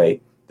healthy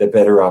weight, the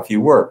better off you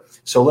were.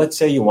 So let's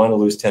say you want to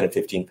lose 10 or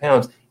 15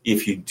 pounds.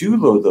 If you do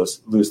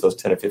lose those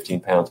 10 or 15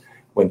 pounds,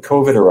 when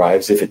COVID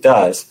arrives, if it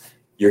does,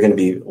 you're going to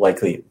be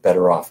likely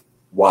better off.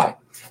 Why?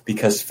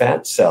 Because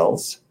fat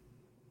cells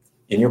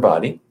in your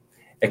body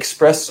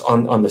express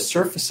on the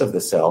surface of the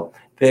cell,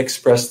 they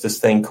express this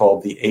thing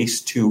called the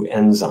ACE2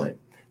 enzyme.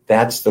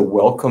 That's the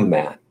welcome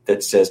mat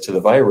that says to the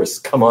virus,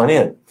 come on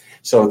in.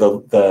 So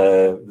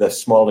the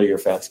smaller your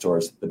fat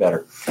stores, the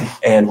better.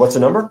 And what's the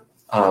number?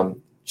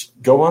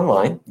 Go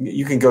online.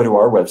 You can go to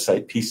our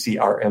website,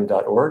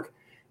 pcrm.org,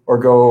 or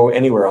go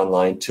anywhere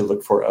online to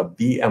look for a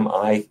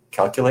BMI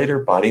calculator,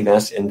 body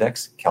mass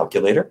index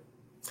calculator.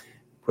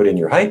 Put in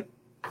your height,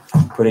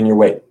 put in your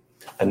weight.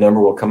 A number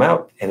will come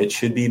out, and it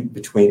should be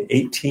between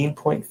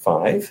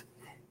 18.5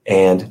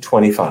 and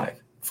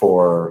 25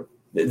 for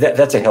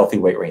that's a healthy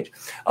weight range.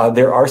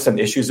 There are some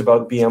issues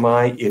about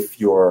BMI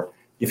if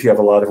you have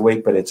a lot of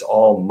weight, but it's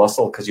all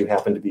muscle because you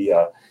happen to be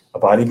a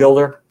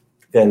bodybuilder,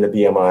 then the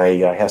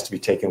BMI has to be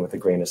taken with a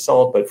grain of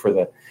salt. But for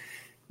the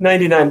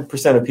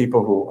 99% of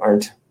people who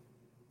aren't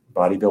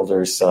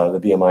bodybuilders,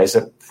 the BMI is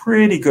a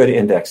pretty good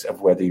index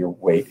of whether your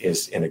weight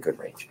is in a good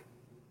range.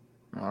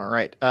 All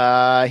right.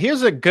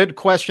 Here's a good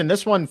question.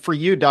 This one for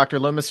you, Dr.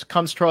 Loomis,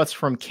 comes to us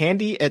from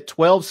Candy at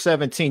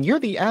 1217. You're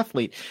the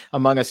athlete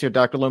among us here,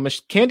 Dr.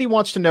 Loomis. Candy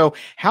wants to know,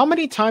 how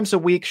many times a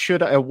week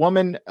should a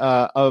woman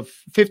of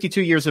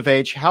 52 years of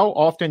age, how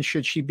often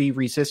should she be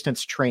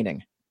resistance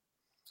training?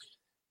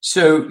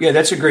 So, yeah,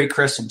 that's a great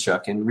question,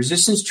 Chuck. And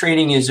resistance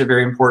training is a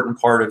very important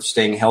part of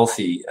staying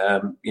healthy.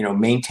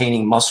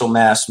 Maintaining muscle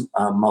mass,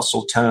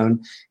 muscle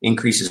tone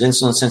increases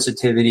insulin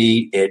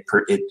sensitivity.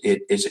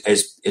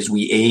 As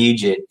we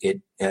age,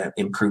 it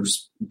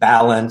improves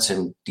balance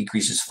and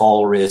decreases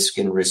fall risk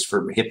and risk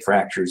for hip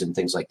fractures and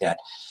things like that.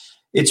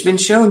 It's been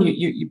shown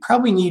you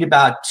probably need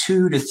about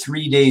 2 to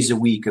 3 days a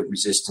week of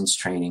resistance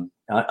training.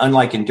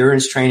 Unlike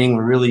endurance training,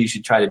 where really you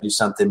should try to do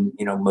something,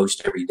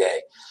 most every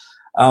day.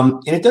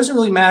 And it doesn't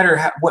really matter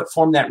what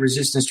form that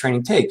resistance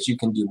training takes. You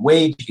can do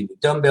weights, you can do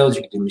dumbbells,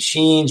 you can do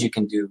machines, you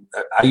can do,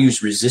 I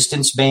use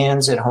resistance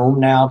bands at home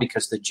now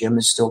because the gym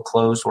is still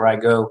closed where I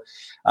go.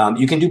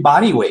 You can do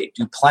body weight,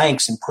 do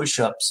planks and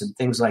push-ups and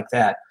things like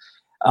that.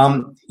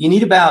 You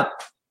need about,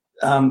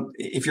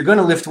 if you're going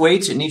to lift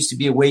weights, it needs to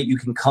be a weight you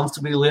can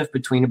comfortably lift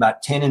between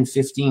about 10 and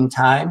 15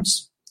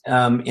 times,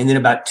 and then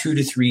about 2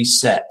 to 3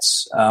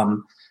 sets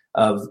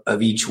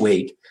of each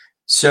weight.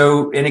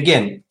 So, and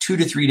again, 2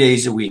 to 3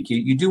 days a week.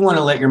 You do want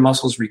to let your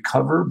muscles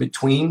recover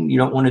between. You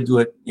don't want to do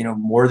it,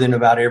 more than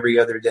about every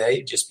other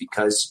day, just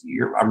because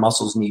our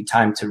muscles need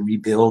time to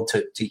rebuild,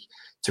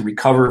 to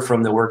recover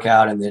from the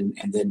workout, and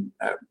then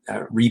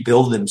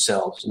rebuild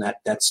themselves. And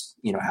that's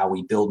how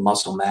we build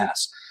muscle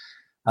mass.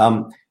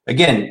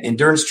 Again,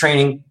 endurance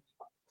training,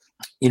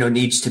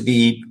 needs to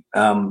be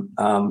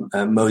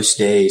most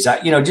days.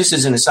 Just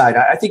as an aside,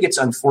 I think it's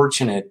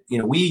unfortunate.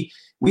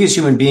 We as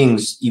human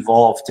beings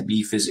evolved to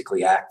be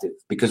physically active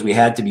because we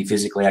had to be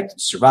physically active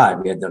to survive.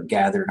 We had to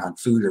gather and hunt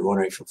food or run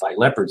away from fight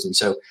leopards. And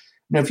so,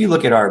 if you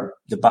look at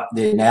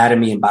the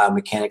anatomy and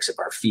biomechanics of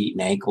our feet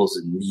and ankles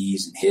and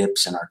knees and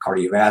hips and our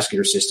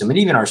cardiovascular system and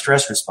even our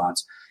stress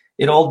response,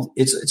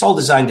 it's all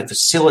designed to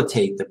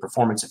facilitate the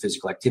performance of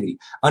physical activity.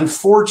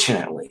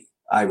 Unfortunately,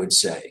 I would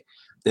say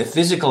that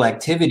physical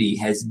activity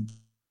has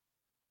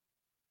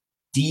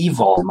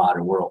devolved in the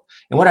modern world.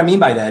 And what I mean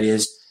by that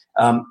is,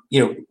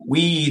 we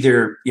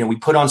either, we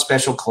put on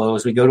special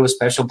clothes, we go to a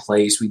special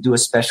place, we do a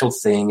special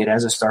thing, it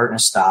has a start and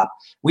a stop.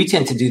 We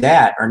tend to do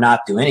that or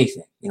not do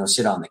anything,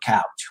 sit on the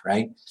couch,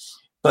 right?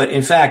 But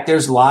in fact,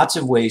 there's lots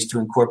of ways to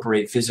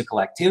incorporate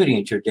physical activity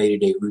into your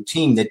day-to-day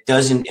routine that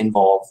doesn't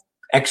involve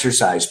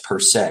exercise per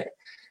se.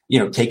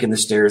 Taking the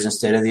stairs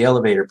instead of the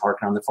elevator,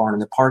 parking on the farm in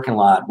the parking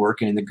lot,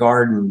 working in the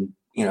garden,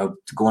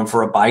 going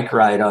for a bike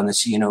ride on the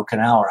C&O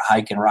Canal or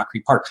hike in Rock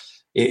Creek Park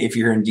if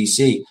you're in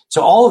DC.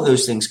 So all of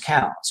those things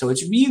count. So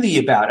it's really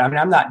about,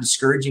 I'm not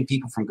discouraging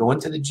people from going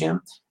to the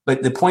gym.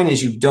 But the point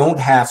is, you don't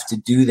have to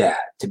do that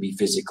to be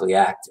physically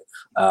active.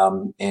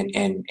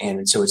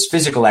 And so it's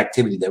physical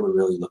activity that we're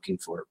really looking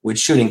for, which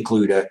should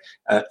include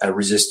a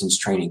resistance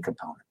training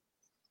component.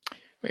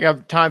 We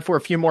have time for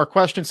a few more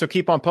questions, so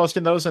keep on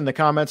posting those in the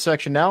comments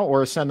section now,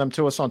 or send them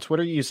to us on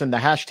Twitter using the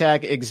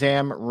hashtag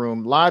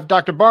ExamRoomLive.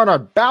 Dr.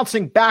 Barnard,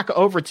 bouncing back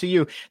over to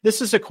you. This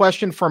is a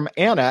question from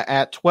Anna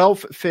at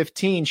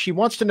 12:15. She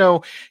wants to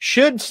know,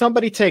 should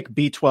somebody take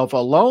B12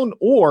 alone,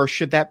 or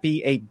should that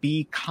be a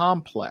B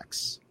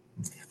complex?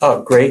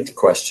 Oh, great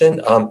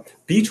question.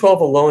 B12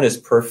 alone is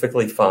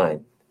perfectly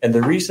fine. And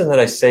the reason that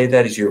I say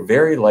that is you're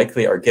very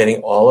likely are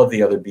getting all of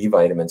the other B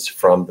vitamins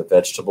from the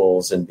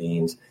vegetables and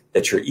beans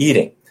that you're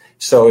eating.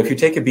 So if you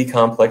take a B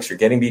complex, you're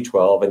getting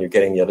B12 and you're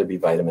getting the other B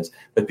vitamins,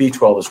 but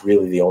B12 is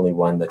really the only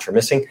one that you're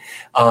missing.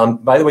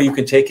 By the way, you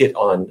can take it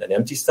on an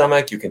empty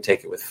stomach. You can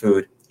take it with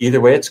food.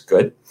 Either way, it's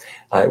good.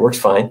 It works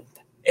fine.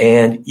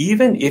 And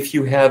even if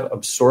you have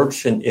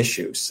absorption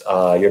issues,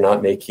 you're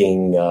not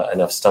making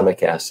enough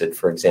stomach acid,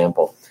 for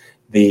example,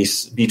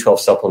 these B12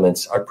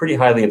 supplements are pretty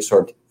highly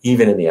absorbed,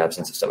 even in the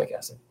absence of stomach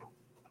acid.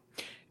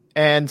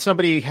 And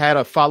somebody had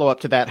a follow-up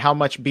to that. How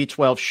much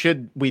B12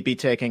 should we be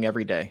taking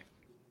every day?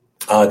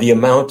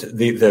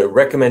 The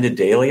recommended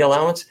daily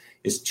allowance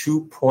is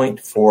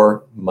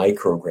 2.4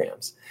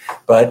 micrograms.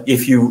 But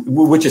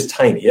which is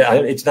tiny,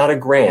 it's not a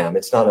gram,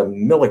 it's not a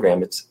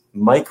milligram, it's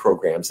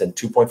micrograms, and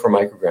 2.4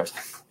 micrograms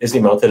is the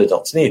amount that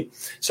adults need.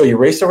 So you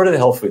race over to the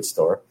health food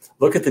store,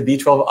 look at the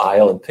B12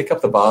 aisle and pick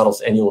up the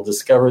bottles, and you will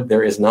discover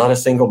there is not a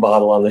single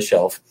bottle on the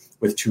shelf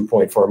with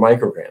 2.4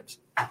 micrograms.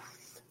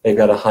 They've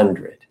got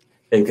 100.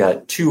 They've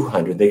got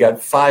 200. They got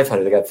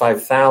 500. They got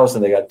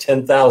 5,000. They got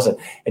 10,000.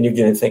 And you're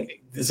going to think,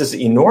 this is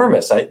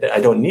enormous. I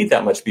don't need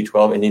that much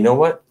B12. And you know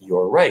what?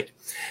 You're right.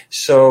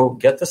 So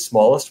get the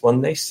smallest one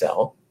they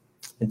sell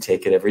and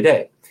take it every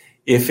day.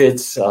 If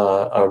it's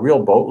a real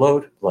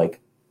boatload,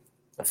 like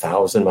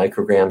 1,000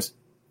 micrograms,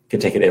 you can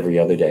take it every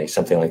other day,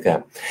 something like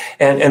that.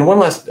 And one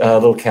last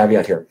little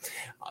caveat here.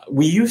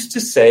 We used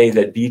to say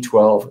that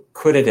B12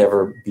 couldn't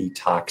ever be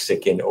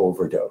toxic in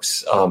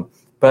overdose.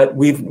 But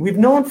we've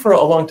known for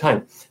a long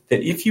time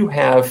that if you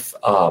have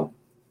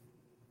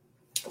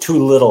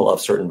too little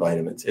of certain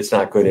vitamins, it's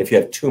not good. If you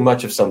have too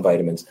much of some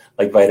vitamins,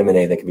 like vitamin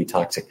A, that can be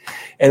toxic.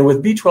 And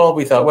with B12,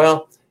 we thought,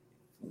 well,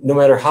 no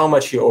matter how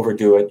much you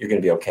overdo it, you're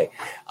going to be okay.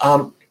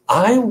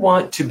 I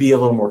want to be a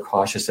little more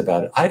cautious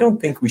about it. I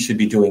don't think we should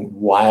be doing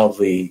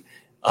wildly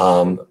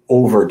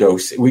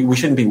overdose. We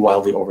shouldn't be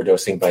wildly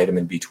overdosing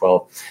vitamin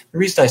B12. The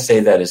reason I say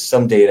that is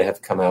some data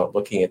have come out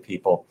looking at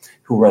people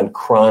who run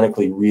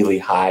chronically really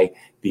high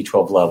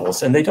B12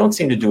 levels, and they don't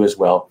seem to do as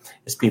well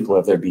as people who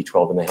have their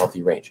B12 in the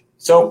healthy range.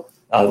 So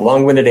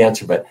long-winded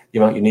answer, but the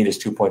amount you need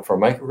is 2.4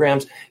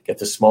 micrograms. Get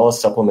the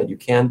smallest supplement you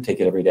can. Take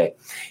it every day.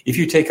 If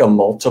you take a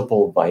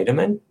multiple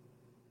vitamin,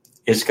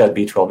 it's got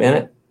B12 in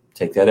it.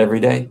 Take that every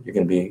day. You're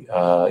going to be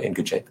in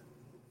good shape.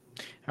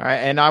 All right,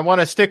 and I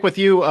want to stick with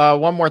you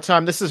one more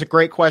time. This is a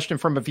great question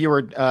from a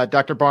viewer,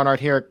 Dr.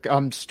 Barnard here. It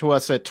comes to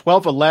us at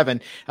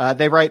 12:11.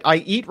 They write, I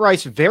eat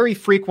rice very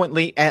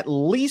frequently, at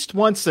least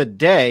once a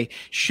day.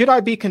 Should I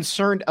be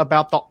concerned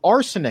about the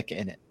arsenic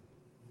in it?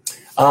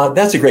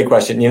 That's a great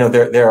question. You know,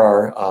 there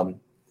are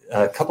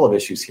a couple of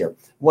issues here.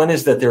 One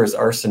is that there is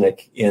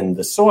arsenic in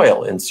the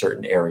soil in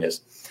certain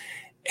areas.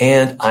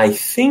 And I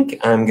think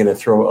I'm going to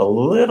throw a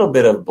little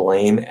bit of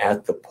blame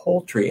at the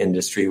poultry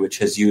industry, which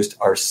has used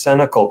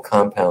arsenical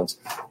compounds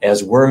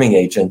as worming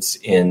agents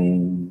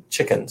in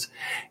chickens.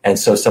 And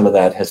so some of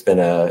that has been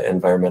an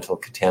environmental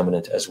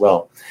contaminant as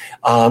well.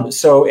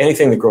 So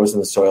anything that grows in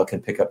the soil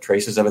can pick up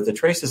traces of it. The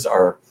traces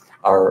are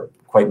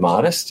quite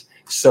modest.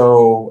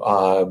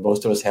 So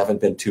most of us haven't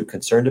been too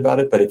concerned about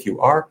it. But if you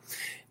are,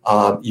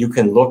 you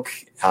can look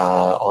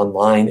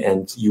online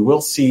and you will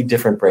see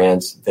different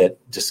brands that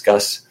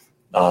discuss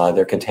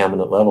their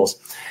contaminant levels.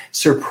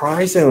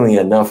 Surprisingly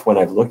enough, when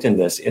I've looked in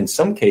this, in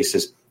some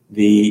cases,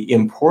 the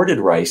imported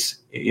rice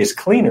is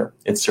cleaner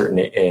in certain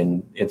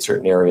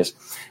areas,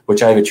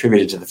 which I've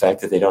attributed to the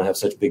fact that they don't have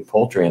such big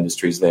poultry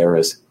industries there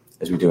as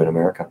we do in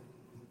America.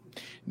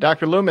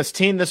 Dr. Loomis,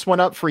 teeing this one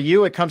up for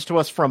you. It comes to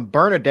us from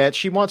Bernadette.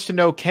 She wants to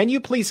know, can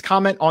you please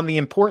comment on the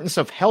importance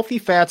of healthy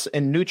fats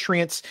and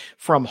nutrients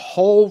from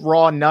whole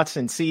raw nuts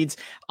and seeds?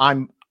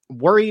 I'm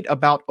worried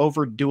about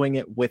overdoing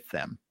it with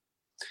them.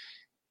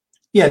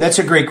 Yeah, that's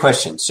a great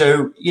question.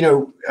 So, you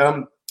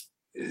know,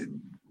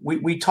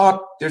 we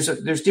talk,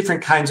 there's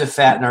different kinds of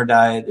fat in our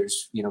diet.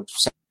 There's, you know,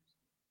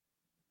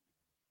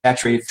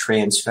 saturated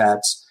trans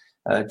fats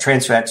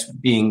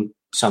being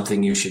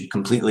something you should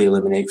completely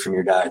eliminate from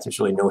your diet. There's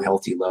really no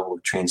healthy level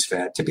of trans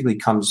fat. Typically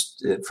comes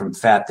from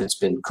fat that's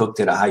been cooked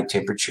at a high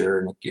temperature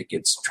and it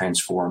gets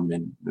transformed,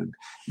 and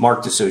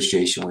marked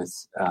association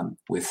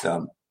with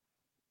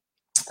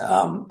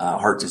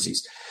heart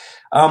disease.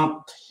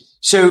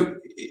 So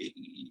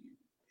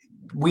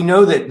we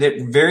know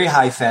that very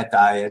high fat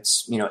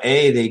diets, you know,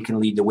 they can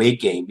lead to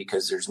weight gain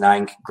because there's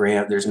 9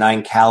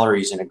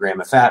 calories in a gram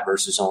of fat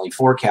versus only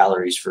 4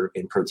 calories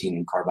in protein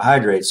and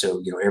carbohydrates. So,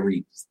 you know,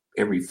 every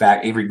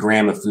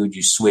gram of food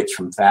you switch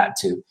from fat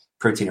to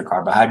protein or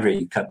carbohydrate,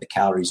 you cut the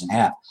calories in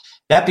half.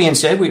 That being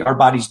said, our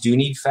bodies do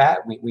need fat.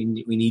 We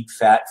need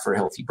fat for a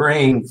healthy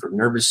brain, for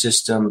nervous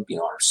system,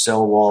 our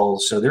cell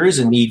walls. So there is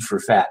a need for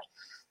fat.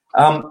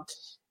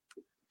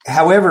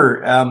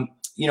 However,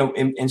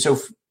 and so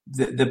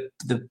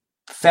the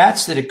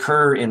fats that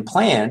occur in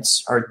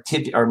plants are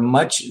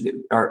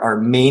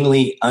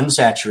mainly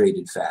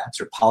unsaturated fats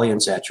or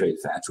polyunsaturated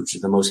fats, which are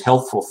the most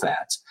healthful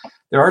fats.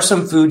 There are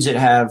some foods that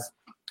have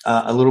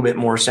a little bit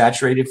more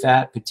saturated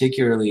fat,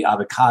 particularly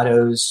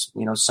avocados,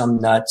 some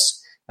nuts.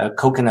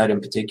 Coconut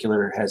in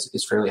particular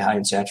is fairly high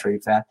in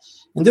saturated fat.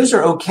 And those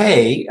are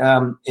okay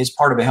as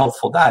part of a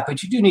healthful diet,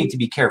 but you do need to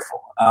be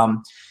careful.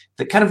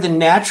 The kind of the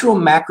natural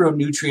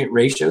macronutrient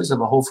ratios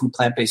of a whole food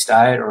plant-based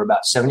diet are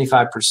about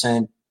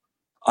 75%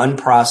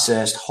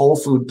 unprocessed whole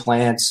food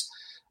plants.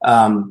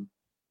 It's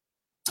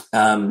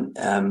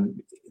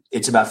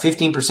about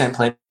 15%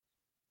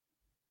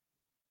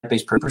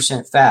 plant-based per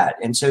percent fat.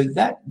 And so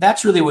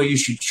that's really what you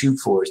should shoot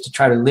for, is to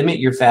try to limit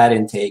your fat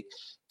intake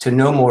to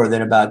no more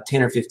than about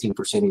 10 or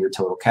 15% of your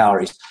total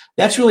calories.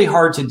 That's really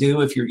hard to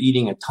do if you're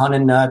eating a ton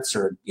of nuts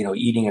or,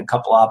 eating a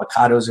couple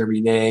avocados every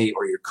day,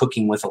 or you're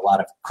cooking with a lot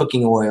of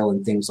cooking oil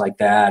and things like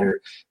that,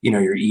 or,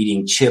 you're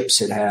eating chips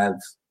that have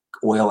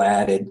oil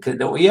added.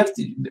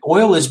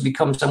 Oil has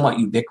become somewhat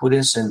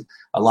ubiquitous in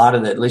a lot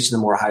of at least the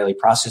more highly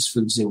processed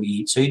foods that we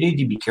eat. So you need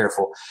to be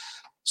careful.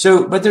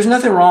 So, but there's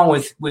nothing wrong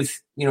with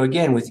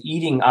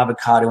eating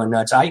avocado and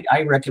nuts. I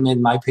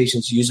recommend my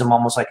patients use them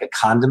almost like a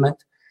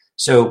condiment.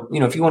 So,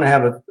 if you want to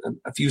have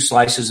a few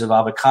slices of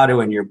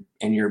avocado in your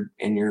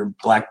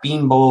black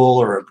bean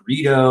bowl or a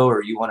burrito,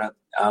 or you want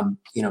to,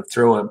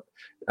 throw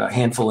a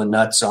handful of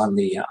nuts on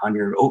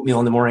your oatmeal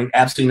in the morning,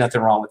 absolutely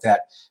nothing wrong with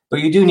that.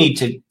 But you do need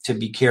to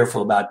be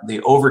careful about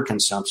the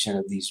overconsumption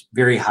of these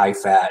very high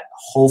fat,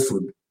 whole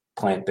food,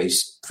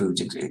 plant-based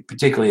foods,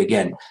 particularly,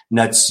 again,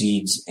 nuts,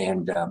 seeds,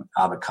 and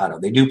avocado.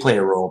 They do play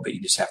a role, but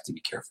you just have to be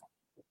careful.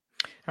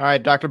 All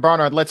right, Dr.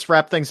 Barnard, let's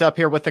wrap things up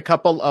here with a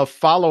couple of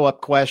follow-up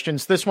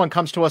questions. This one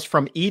comes to us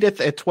from Edith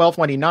at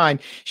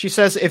 1229. She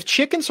says, if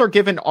chickens are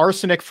given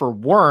arsenic for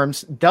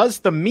worms, does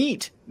the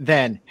meat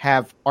then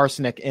have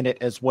arsenic in it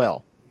as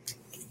well?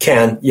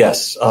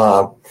 Yes.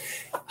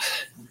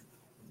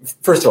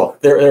 First of all,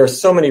 there are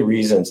so many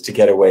reasons to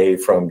get away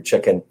from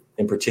chicken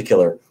in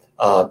particular.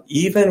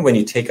 Even when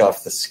you take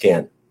off the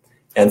skin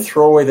and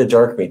throw away the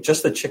dark meat,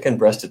 just the chicken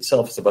breast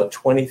itself is about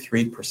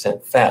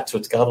 23% fat. So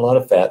it's got a lot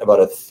of fat. About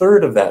a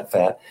third of that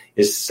fat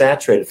is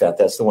saturated fat.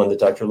 That's the one that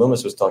Dr.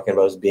 Loomis was talking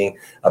about as being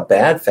a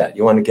bad fat.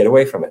 You want to get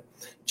away from it.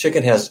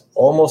 Chicken has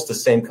almost the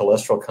same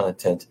cholesterol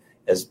content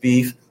as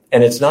beef.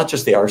 And it's not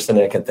just the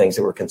arsenic and things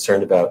that we're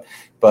concerned about,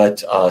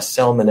 but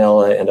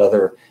salmonella and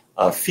other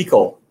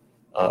fecal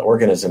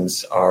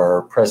organisms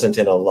are present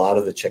in a lot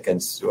of the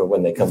chickens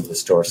when they come to the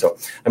store. So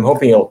I'm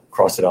hoping you'll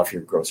cross it off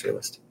your grocery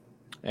list.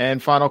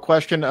 And final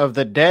question of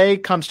the day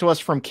comes to us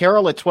from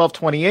Carol at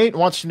 1228.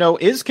 Wants to know,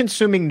 is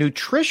consuming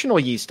nutritional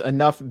yeast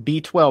enough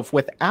B12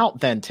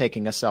 without then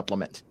taking a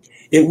supplement?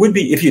 It would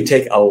be if you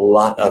take a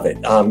lot of it.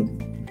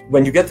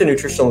 When you get the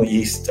nutritional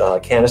yeast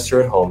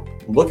canister at home,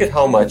 look at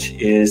how much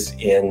is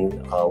in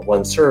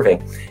one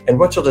serving. And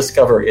what you'll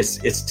discover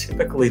is it's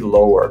typically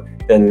lower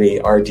than the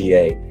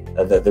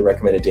RDA, the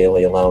recommended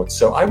daily allowance.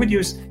 So I would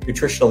use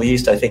nutritional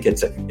yeast. I think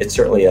it's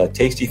certainly a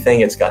tasty thing.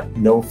 It's got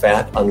no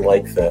fat,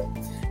 unlike the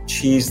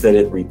cheese that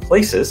it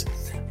replaces.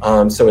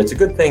 So it's a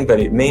good thing, but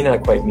it may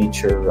not quite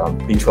meet your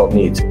B12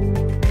 needs.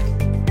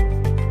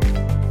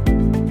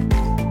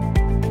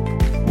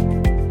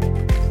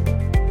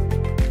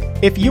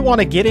 If you want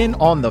to get in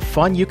on the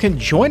fun, you can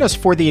join us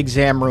for the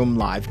Exam Room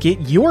Live. Get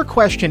your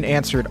question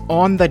answered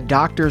on the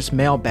Doctor's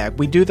Mailbag.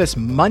 We do this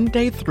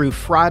Monday through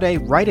Friday,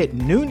 right at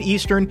noon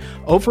Eastern,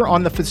 over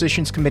on the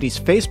Physicians Committee's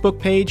Facebook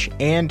page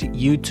and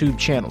YouTube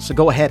channel. So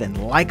go ahead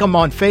and like them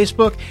on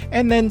Facebook,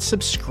 and then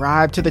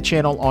subscribe to the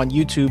channel on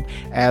YouTube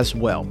as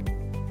well.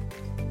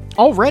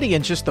 Already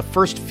in just the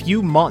first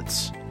few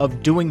months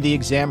of doing the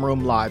Exam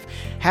Room Live,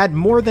 had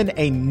more than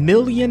 1.5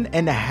 million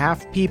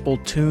people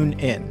tune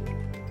in.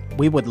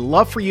 We would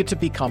love for you to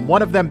become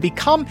one of them.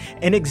 Become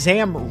an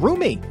exam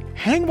roomie.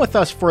 Hang with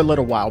us for a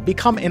little while.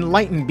 Become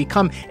enlightened.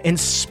 Become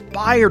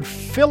inspired.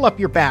 Fill up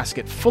your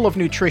basket full of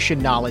nutrition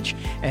knowledge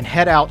and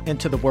head out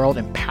into the world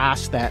and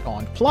pass that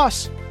on.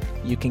 Plus,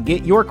 you can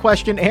get your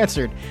question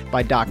answered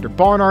by Dr.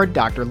 Barnard,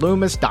 Dr.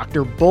 Loomis,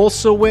 Dr.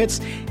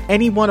 Bulsiewicz,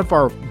 any one of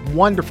our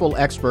wonderful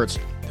experts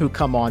who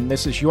come on.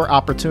 This is your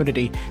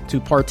opportunity to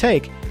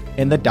partake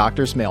in the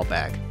Doctor's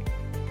Mailbag.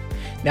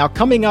 Now,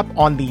 coming up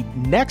on the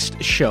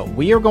next show,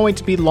 we are going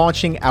to be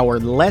launching our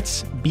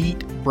Let's Beat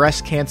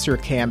Breast Cancer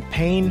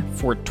campaign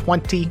for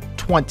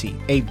 2020,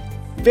 a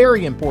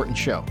very important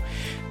show.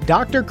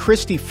 Dr.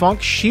 Christy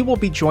Funk, she will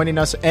be joining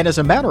us, and as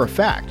a matter of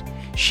fact,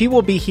 she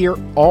will be here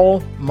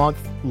all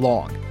month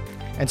long.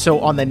 And so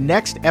on the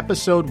next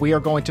episode, we are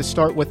going to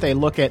start with a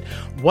look at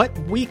what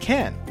we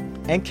can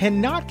and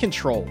cannot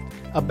control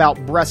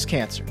about breast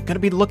cancer. Going to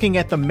be looking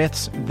at the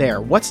myths there.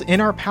 What's in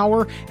our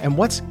power and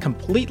what's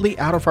completely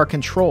out of our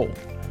control.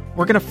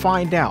 We're going to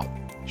find out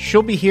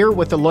She'll be here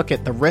with a look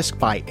at the risk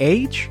by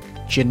age,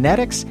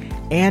 genetics,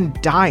 and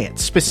diet,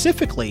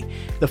 specifically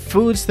the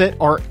foods that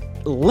are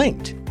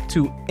linked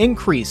to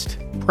increased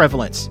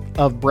prevalence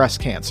of breast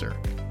cancer.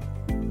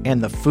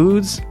 And the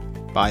foods,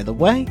 by the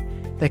way,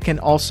 that can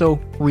also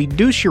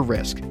reduce your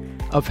risk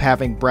of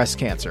having breast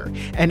cancer,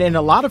 and in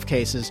a lot of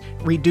cases,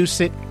 reduce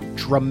it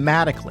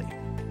dramatically.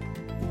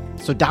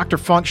 So Dr.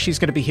 Funk, she's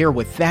going to be here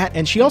with that,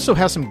 and she also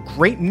has some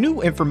great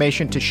new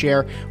information to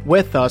share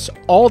with us,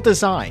 all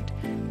designed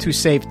to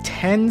save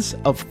tens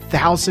of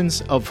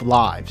thousands of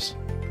lives.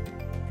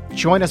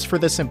 Join us for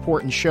this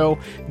important show.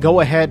 Go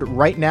ahead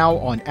right now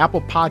on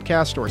Apple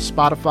Podcast or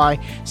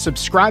Spotify.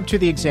 Subscribe to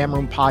the Exam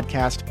Room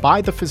Podcast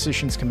by the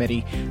Physicians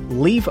Committee.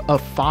 Leave a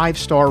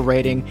 5-star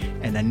rating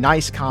and a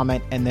nice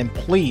comment. And then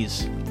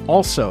please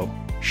also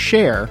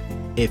share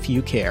if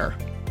you care.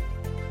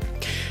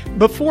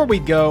 Before we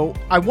go,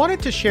 I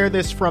wanted to share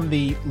this from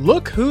the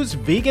Look Who's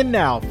Vegan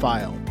Now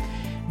file.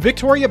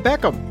 Victoria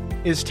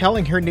Beckham is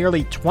telling her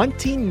nearly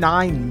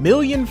 29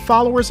 million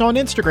followers on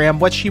Instagram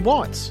what she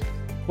wants.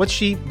 What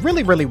she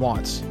really, really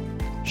wants.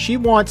 She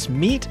wants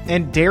meat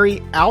and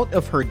dairy out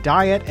of her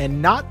diet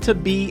and not to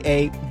be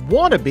a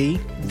wannabe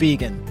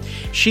vegan.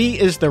 She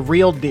is the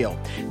real deal.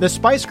 The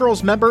Spice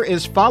Girls member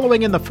is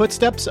following in the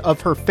footsteps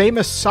of her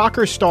famous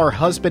soccer star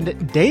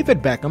husband,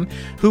 David Beckham,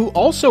 who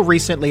also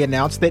recently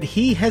announced that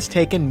he has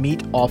taken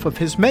meat off of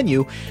his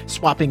menu,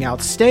 swapping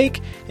out steak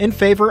in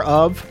favor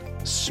of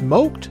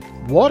smoked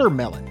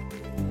watermelon.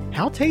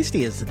 How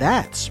tasty is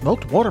that?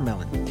 Smoked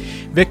watermelon.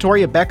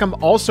 Victoria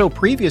Beckham also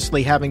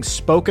previously having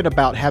spoken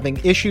about having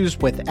issues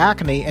with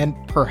acne, and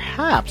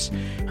perhaps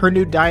her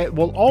new diet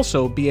will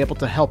also be able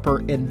to help her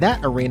in that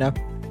arena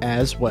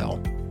as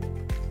well.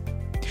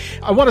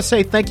 I want to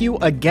say thank you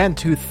again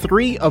to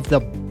 3 of the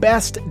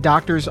best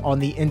doctors on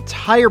the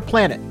entire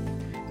planet.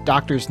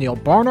 Doctors Neil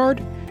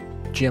Barnard,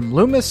 Jim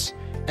Loomis,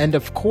 and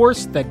of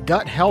course the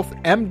Gut Health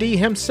MD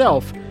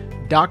himself,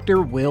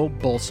 Dr. Will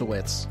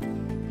Bulsiewicz.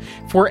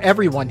 For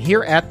everyone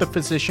here at the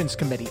Physicians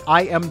Committee,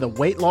 I am the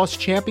weight loss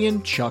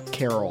champion, Chuck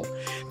Carroll.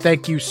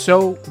 Thank you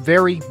so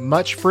very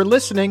much for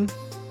listening.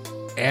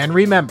 And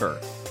remember,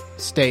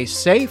 stay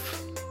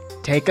safe,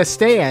 take a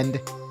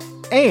stand,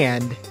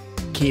 and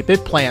keep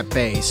it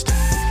plant-based.